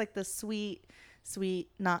sweet. It's like the sweet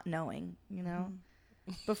not knowing. You know,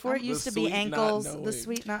 before it The used to be sweet not ankles. The knowing.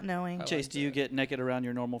 sweet not knowing. I Chase, like do you that. get naked around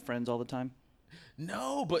your normal friends all the time?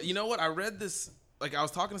 No, but you know what? I read this. Like, I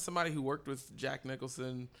was talking to somebody who worked with Jack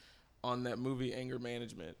Nicholson on that movie Anger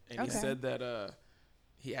Management, and he Okay. said that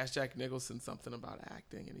he asked Jack Nicholson something about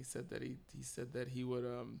acting, and he said that he would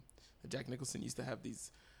Jack Nicholson used to have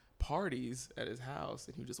these parties at his house,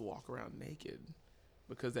 and he would just walk around naked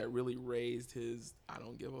because that really raised his I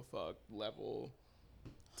don't give a fuck level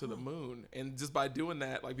to the moon. And just by doing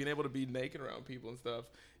that, like being able to be naked around people and stuff,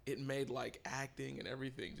 it made like acting and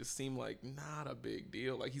everything just seem like not a big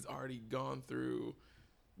deal. Like he's already gone through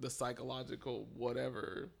the psychological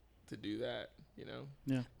whatever to do that, you know?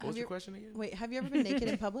 Yeah. What Have was your you- question again? Wait, have you ever been naked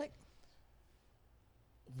in public?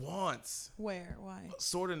 Once. Where? Why?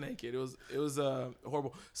 Sort of naked. It was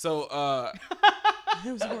horrible. So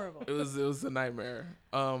It was horrible. it was a nightmare.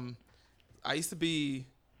 I used to be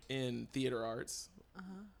in theater arts,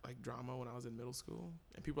 like drama, when I was in middle school,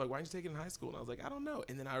 and people were like, "Why didn't you take it in high school?" And I was like, "I don't know."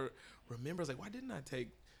 And then I remember, I was like, "Why didn't I take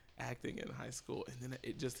acting in high school?" And then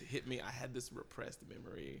it just hit me. I had this repressed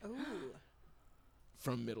memory Ooh.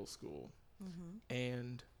 from middle school,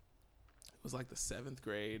 and it was like the 7th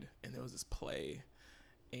grade, and there was this play,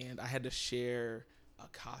 and I had to share a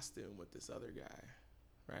costume with this other guy,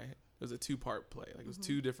 right? It was a 2-part play. Like it was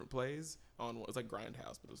 2 different plays on one. It was like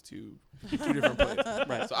Grindhouse, but it was two different plays.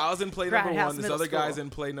 Right. So I was in play number Grindhouse 1. This Middle other guy's School. in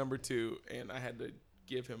play number 2, and I had to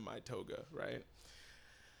give him my toga, right?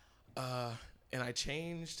 And I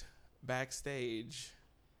changed backstage,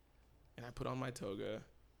 and I put on my toga,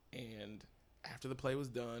 and after the play was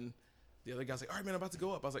done, the other guy's like, "All right, man, I'm about to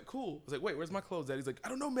go up." I was like, "Cool." I was like, "Wait, where's my clothes at?" He's like, "I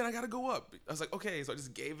don't know, man. I got to go up." I was like, "Okay." So I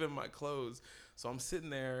just gave him my clothes. So I'm sitting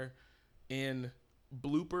there in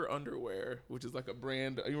Blooper underwear, which is like a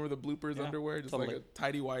brand. You remember the Bloopers Yeah, underwear? Just totally. like a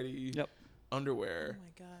tighty-whitey Yep. underwear. Oh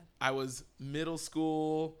my god. I was middle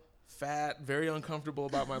school, fat, very uncomfortable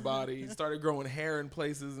about my body. Started growing hair in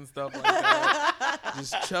places and stuff like that.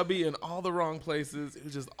 Just chubby in all the wrong places. It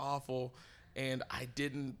was just awful. And I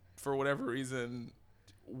didn't, for whatever reason,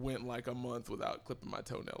 went like a month without clipping my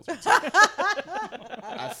toenails.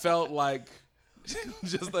 I felt like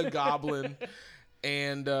just a goblin.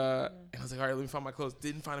 And I was like, all right, let me find my clothes.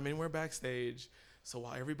 Didn't find them anywhere backstage. So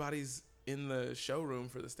while everybody's in the showroom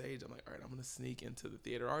for the stage, I'm like, all right, I'm going to sneak into the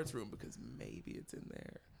theater arts room because maybe it's in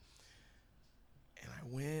there. And I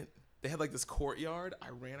went. They had like this courtyard. I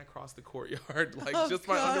ran across the courtyard, like just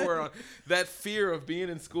my God. underwear on. That fear of being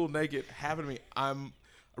in school naked happened to me. I'm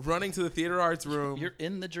running to the theater arts room. You're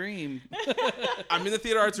in the dream. I'm in the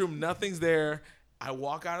theater arts room. Nothing's there. I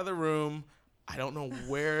walk out of the room. I don't know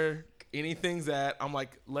where anything's at. I'm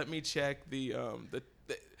like, let me check the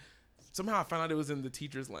somehow I found out it was in the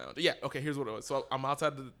teacher's lounge. Yeah, okay, here's what it was. So I'm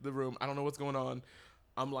outside the room. I don't know what's going on.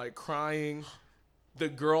 I'm like crying. The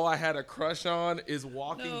girl I had a crush on is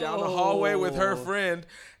walking down the hallway with her No. friend,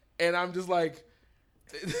 and I'm just like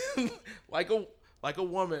like a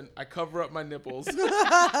woman, I cover up my nipples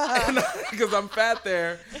because I'm fat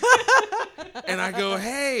there. And I go,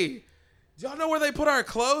 "Hey, do y'all know where they put our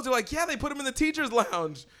clothes?" They're like, "Yeah, they put them in the teacher's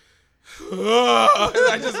lounge." And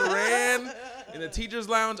I just ran in the teacher's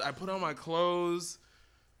lounge. I put on my clothes.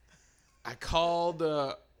 I called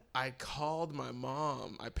I called my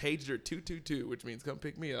mom. I paged her 222, which means come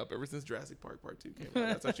pick me up. Ever since Jurassic Park Part 2 came out,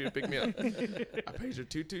 that's how she would pick me up. I paged her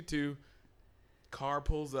 222. Car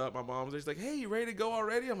pulls up. My mom's just like, "Hey, you ready to go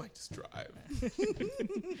already?" I'm like, "Just drive."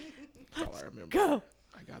 That's all I remember. Go.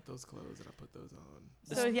 I got those clothes and I put those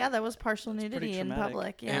on. So yeah, that was partial pretty nudity in traumatic.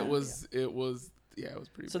 public. And Yeah. it was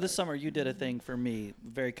pretty So bad. this summer you did a thing for me,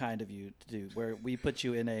 very kind of you to do, where we put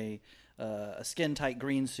you in a skin tight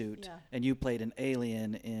green suit, Yeah. and you played an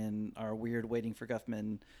alien in our weird Waiting for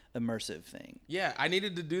Guffman immersive thing. Yeah, I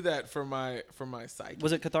needed to do that for my psyche.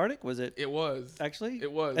 Was it cathartic? Was it It was. actually?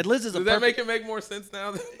 It was. And Liz is Does a that perfect. make it make more sense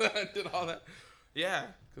now that I did all that? Yeah,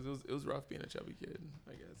 because it was rough being a chubby kid,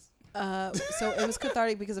 I guess. So it was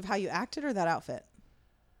cathartic because of how you acted or that outfit?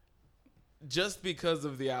 Just because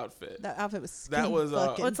of the outfit. That outfit was That was,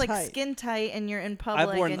 fucking Well, it's like tight. skin tight, and you're in public,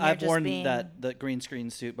 I've worn and you're just worn being. the green screen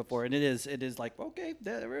suit before, and it is like okay,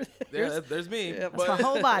 There's me. Yeah, That's my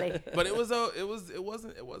whole body. But it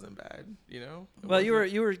wasn't bad, you know. It Well, you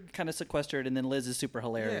wasn't- were kind of sequestered, and then Liz is super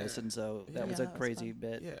hilarious, Yeah. and so that Yeah. was Yeah, a that was crazy fun.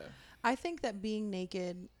 bit. Yeah. I think that being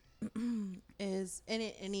naked is in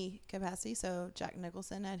any capacity. So Jack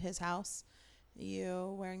Nicholson at his house,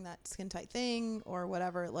 you wearing that skin tight thing or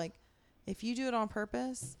whatever, like if you do it on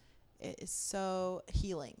purpose, it is so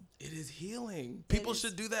healing. It is healing. People is.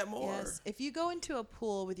 should do that more. Yes. If you go into a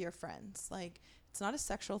pool with your friends, like it's not a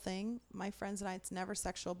sexual thing. My friends and I, it's never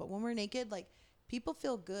sexual, but when we're naked, like people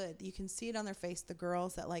feel good. You can see it on their face. The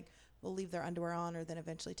girls that like will leave their underwear on or then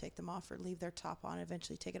eventually take them off, or leave their top on,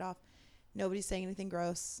 eventually take it off. Nobody's saying anything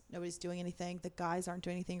gross. Nobody's doing anything. The guys aren't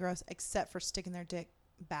doing anything gross except for sticking their dick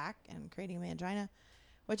back and creating a mangina,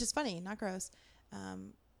 which is funny, not gross.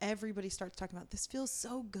 Everybody starts talking about this feels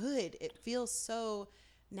so good. It feels so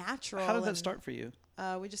natural. How did that and, start for you?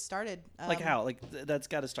 We just started. Like how? Like that's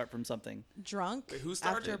got to start from something. Drunk. Wait, who After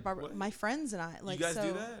started? What? my friends and I. Like, guys so,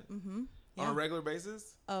 do that? Mm-hmm. On a regular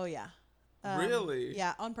basis? Oh yeah. Really?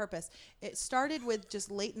 Yeah, on purpose. It started with just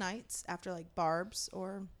late nights after like Barb's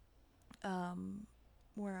or,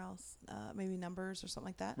 where else? Maybe Numbers or something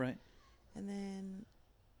like that. Right. And then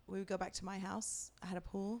we would go back to my house. I had a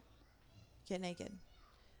pool. Get naked.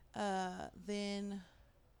 Then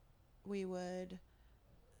we would.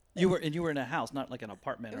 You were in a house, not like an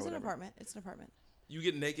apartment It or was an whatever. apartment. It's an apartment. You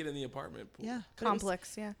get naked in the apartment pool. Yeah. but it was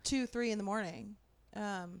Complex, yeah. 2-3 in the morning,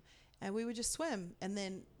 and we would just swim, and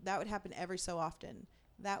then that would happen every so often.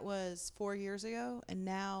 That was 4 years ago, and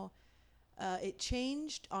now it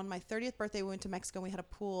changed. On my 30th birthday, we went to Mexico, and we had a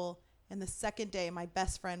pool, and the second day my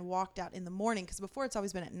best friend walked out in the morning, because before it's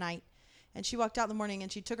always been at night, and she walked out in the morning and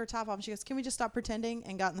she took her top off and she goes, "Can we just stop pretending?"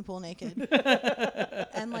 and got in the pool naked.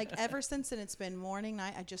 And like ever since then, it's been morning,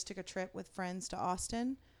 night. I just took a trip with friends to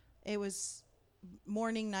Austin. It was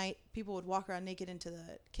morning, night. People would walk around naked into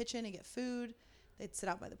the kitchen and get food. They'd sit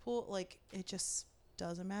out by the pool. Like it just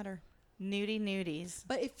doesn't matter. Nudie nudies.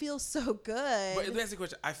 But it feels so good. But let me ask you a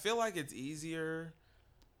question. I feel like it's easier.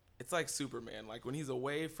 It's like Superman. Like when he's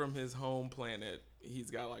away from his home planet,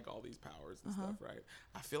 he's got like all these powers and stuff, right?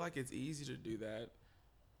 I feel like it's easy to do that,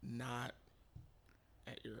 not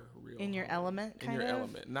at your real In your home. element, in kind your of?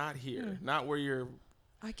 element, not here, not where you're.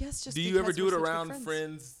 I guess just Do you ever because do we're it such good around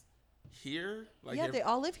friends here? Like Yeah, they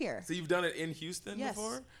all live here. so you've done it in Houston Yes.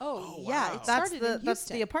 before? Oh, yeah. wow. It That's started the in that's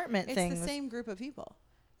the Houston. apartment It's thing. the same group of people.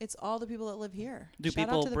 It's all the people that live here. Do Shout out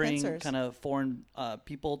people to the bring Pincers. kind of foreign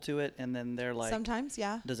people to it, and then they're like, Sometimes,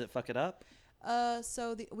 yeah. does it fuck it up?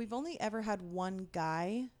 So we've only ever had one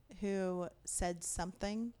guy who said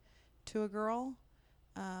something to a girl.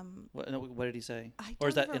 What did he say? I Or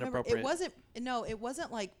is don't that remember. inappropriate? It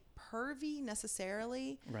wasn't like pervy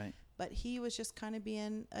necessarily, Right. but he was just kind of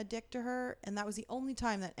being a dick to her, and that was the only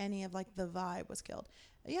time that any of like the vibe was killed.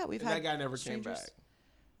 Yeah, we've And had that guy never came strangers. back.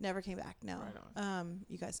 Never came back. No. Right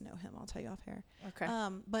You guys know him. I'll tell you off air. Okay.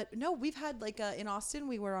 But no, we've had like in Austin,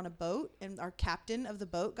 we were on a boat, and our captain of the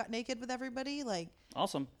boat got naked with everybody, like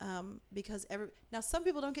Awesome. because now some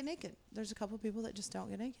people don't get naked. There's a couple of people that just don't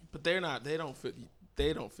get naked. But they're not. They don't feel.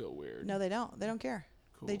 They don't feel weird. No, they don't. They don't care.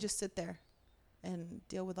 Cool. They just sit there and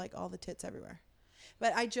deal with like all the tits everywhere.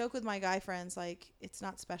 But I joke with my guy friends like it's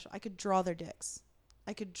not special. I could draw their dicks.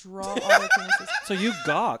 I could draw all their penises. So you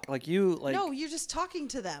gawk like you like. No, you're just talking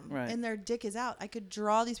to them, Right. and their dick is out. I could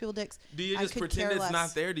draw these people dicks. Do you I just could pretend care it's less.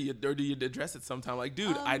 not there? Do you address it sometime? Like,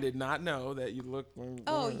 dude, I did not know that you look.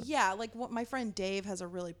 Oh yeah, like what my friend Dave has a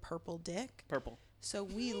really purple dick, Purple. so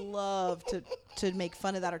we love to make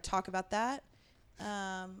fun of that or talk about that.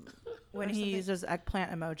 When or he something. uses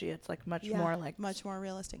eggplant emoji, it's like much Yeah, more like much more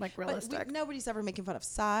realistic. like But realistic. nobody's ever making fun of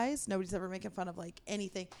size. Nobody's ever making fun of like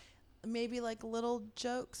anything. Maybe like little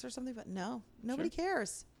jokes or something, but no, nobody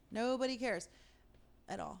cares. Nobody cares.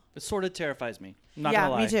 at all. It sort of terrifies me. I'm not Yeah,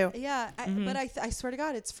 gonna lie. me too. Yeah, but I swear to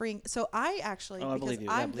God, it's freeing. So I actually, Oh, I because believe you.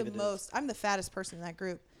 Yeah, I I'm believe the it is. most, I'm the fattest person in that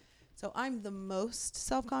group. So I'm the most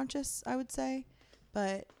self-conscious, I would say,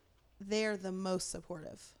 but they're the most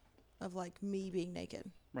supportive of like me being naked.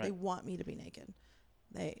 Right. They want me to be naked.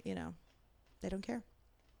 They, they don't care.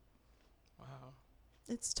 Wow.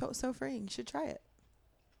 It's so freeing. You should try it.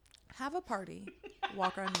 Have a party.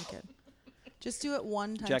 Walk around naked. Just do it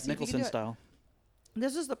one time. Jack See if you can Nicholson do it. style.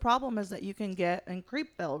 This is the problem, is that you can get in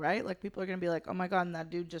Creepville, right? Like, people are going to be like, oh my God, and that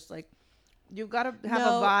dude just like, you've got to have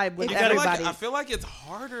No, a vibe with if- everybody. I feel like it's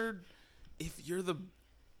harder if you're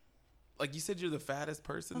like you said, you're the fattest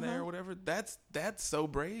person there or whatever. That's so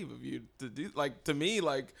brave of you to do. Like, to me,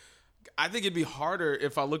 like, I think it'd be harder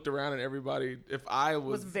if I looked around and everybody, if I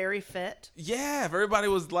was very fit. yeah, if everybody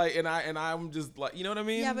was like, and I'm just like, you know what I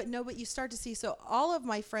mean? Yeah, but you start to see. So all of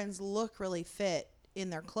my friends look really fit in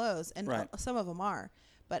their clothes, and Right. some of them are.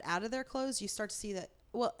 But out of their clothes, you start to see that.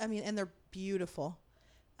 Well, I mean, and they're beautiful.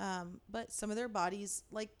 But some of their bodies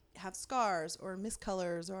like have scars or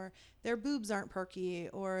miscolors, or their boobs aren't perky,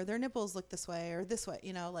 or their nipples look this way or this way.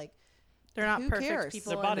 Like They're not who perfect cares? people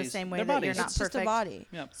Their in the bodies. same way Their that you're bodies. not it's just perfect. a body.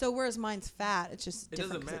 Yeah. So whereas mine's fat, it's just it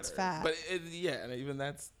different doesn't because matter. it's fat. But yeah, and even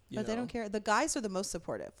that's But they don't care. The guys are the most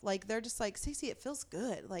supportive. Like, they're just like, Stacey, it feels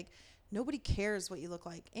good. Like, nobody cares what you look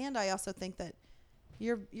like. And I also think that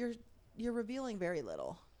you're revealing very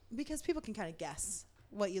little, because people can kind of guess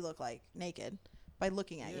what you look like naked by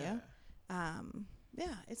looking at you.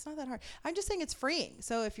 Yeah, it's not that hard. I'm just saying it's freeing.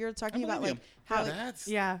 So if you're talking about believe like how That's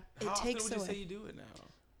Yeah. it how takes often would you away. say you do it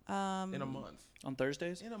now? In a month. On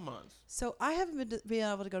Thursdays? In a month. So I haven't been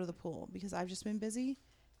able to go to the pool because I've just been busy.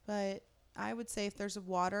 But I would say if there's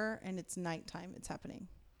water and it's nighttime, it's happening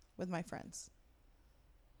with my friends.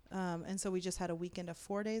 And so we just had a weekend of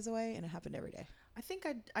 4 days away, and it happened every day. I think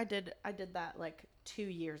I did that like 2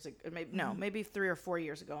 years ago. Maybe, Mm-hmm. maybe 3 or 4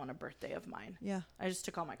 years ago on a birthday of mine. Yeah. I just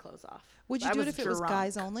took all my clothes off. Would you I do it if it was drunk.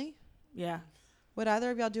 guys only? Yeah. Would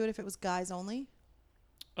either of y'all do it if it was guys only?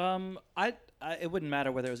 I it wouldn't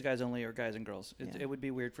matter whether it was guys only or guys and girls. Yeah. It would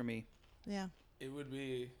be weird for me. Yeah. It would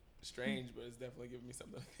be strange, but it's definitely giving me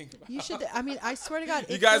something to think about. You should. I mean, I swear to God.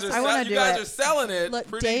 You it guys feels- are do it. selling it Look,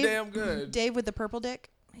 pretty Dave, damn good. Dave with the purple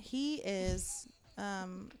dick. He is.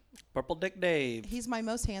 Purple Dick Dave. He's my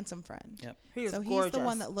most handsome friend. Yep. He is So he's gorgeous. the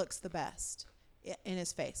one that looks the best in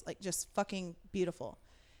his face, like just fucking beautiful,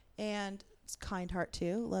 and it's kind heart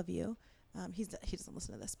too. Love you. He doesn't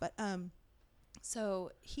listen to this, but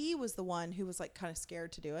so he was the one who was like kind of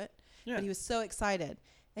scared to do it, Yeah. but he was so excited.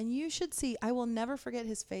 And you should see. I will never forget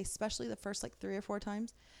his face, especially the first like 3 or 4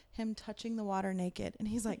 times, him touching the water naked, and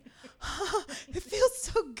he's like, "It feels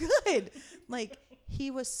so good." Like he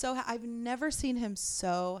was so. I've never seen him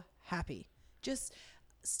so happy. Just,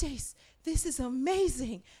 Stace, this is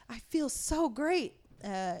amazing. I feel so great.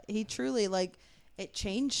 He truly like it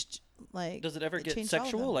changed. Like, Does it ever get changed all of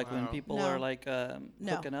sexual? them. Like when Wow. people No. are like No.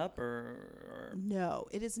 hooking up or No,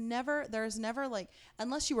 it is never. There's never like,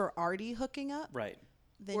 unless you were already hooking up, right.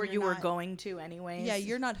 then or you're you were not- going to anyways. Yeah,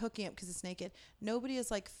 you're not hooking up because it's naked. Nobody is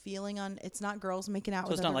like feeling on. It's not girls making out So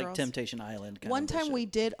with it's not other like girls. Temptation Island. Kind One of time bullshit. we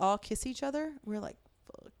did all kiss each other. We were like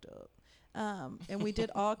fucked up, and we did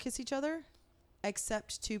all kiss each other,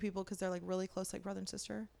 except 2 people because they're like really close, like brother and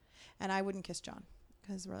sister. And I wouldn't kiss John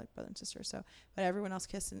because we're like brother and sister. So, but everyone else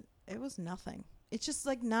kissed, and it was nothing. It's just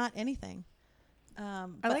like not anything. I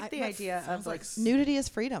but like the but idea of Sounds like nudity is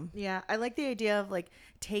freedom. Yeah, I like the idea of like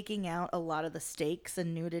taking out a lot of the stakes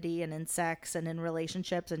in nudity and in sex and in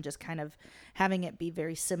relationships, and just kind of having it be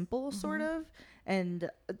very simple, sort of. And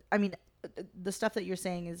I mean, the stuff that you're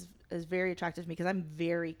saying is very attractive to me because I'm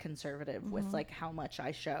very conservative with like how much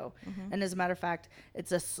I show. And as a matter of fact,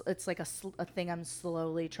 it's like a thing I'm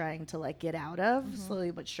slowly trying to like get out of,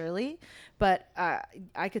 slowly but surely. But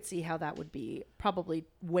I could see how that would be probably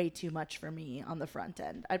way too much for me on the front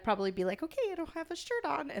end. I'd probably be like, okay, I don't have a shirt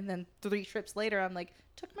on, and then 3 trips later, I'm like,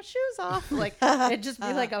 took my shoes off. Like it'd just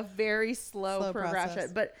be like a very slow progression.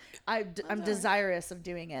 process. But I'm desirous of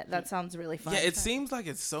doing it. That sounds really fun. Yeah, it seems like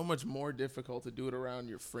it's so much more difficult to do it around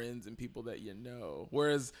your friends and people that you know.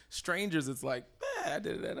 Whereas strangers, it's like, I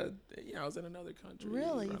did it at I was in another country.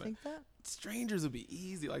 Really, you Right. think that? Strangers would be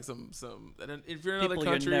easy, like some. And if you're in another People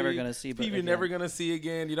you're country, never gonna see, but people you're again. never gonna see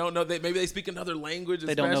again. You don't know. Maybe they speak another language.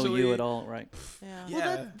 They don't know you especially. at all, right? Yeah. Yeah.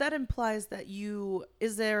 Well, that implies that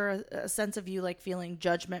is there a sense of you like feeling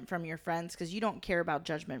judgment from your friends? Because you don't care about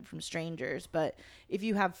judgment from strangers, but if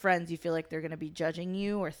you have friends, you feel like they're going to be judging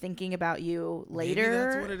you or thinking about you later. Maybe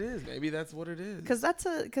that's what it is. Maybe that's what it is. Because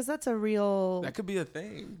that's a real. That could be a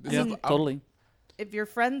thing. Yeah, totally. if your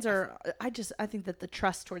friends are, I think that the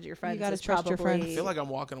trust towards your friends gotta is trust your friends. probably- I feel like I'm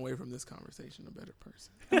walking away from this conversation a better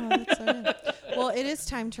person. Oh, that's so good. Well, it is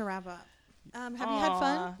time to wrap up. Have you had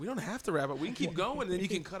fun? Aw. We don't have to wrap up. We can keep going, and then you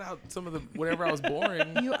can cut out some of the whatever I was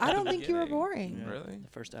boring. I don't think you were boring. Yeah, Really? The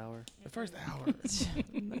first hour. The first hour.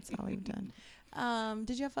 That's how we've done.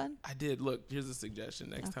 Did you have fun? I did. Look, here's a suggestion.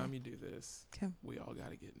 Next Okay. time you do this, 'Kay. we all got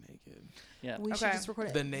to get naked. Yeah. We should Okay. just record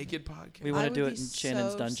it. The naked podcast. We want I to do would it be in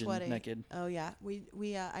Shannon's so dungeon sweaty. naked. Oh yeah, I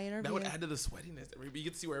That interviewed would add to the sweatiness. You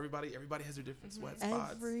get to see where everybody has their different sweat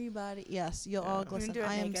spots. everybody. Yes, you'll Yeah. all We can glisten. do it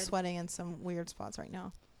I am naked. sweating in some weird spots right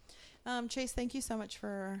now. Chase, thank you so much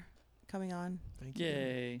for coming on. Thank you.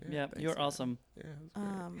 Yay. Yeah, thanks, you're man. awesome. Yeah, it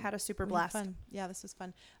was great. Had a super we had blast. fun. Yeah, this was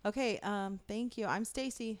fun. Okay, thank you. I'm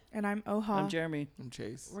Stacy. And I'm Oha. I'm Jeremy. I'm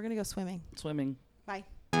Chase. We're gonna go swimming. Swimming. Bye.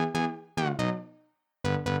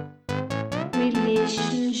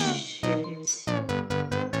 Relationships.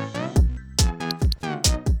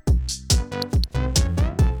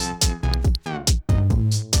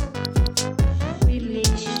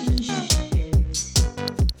 Relationships.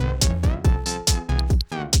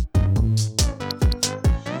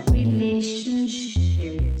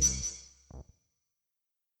 Relationships.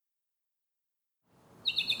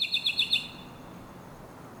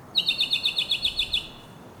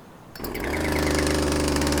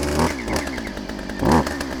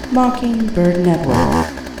 Mockingbird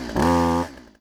Network.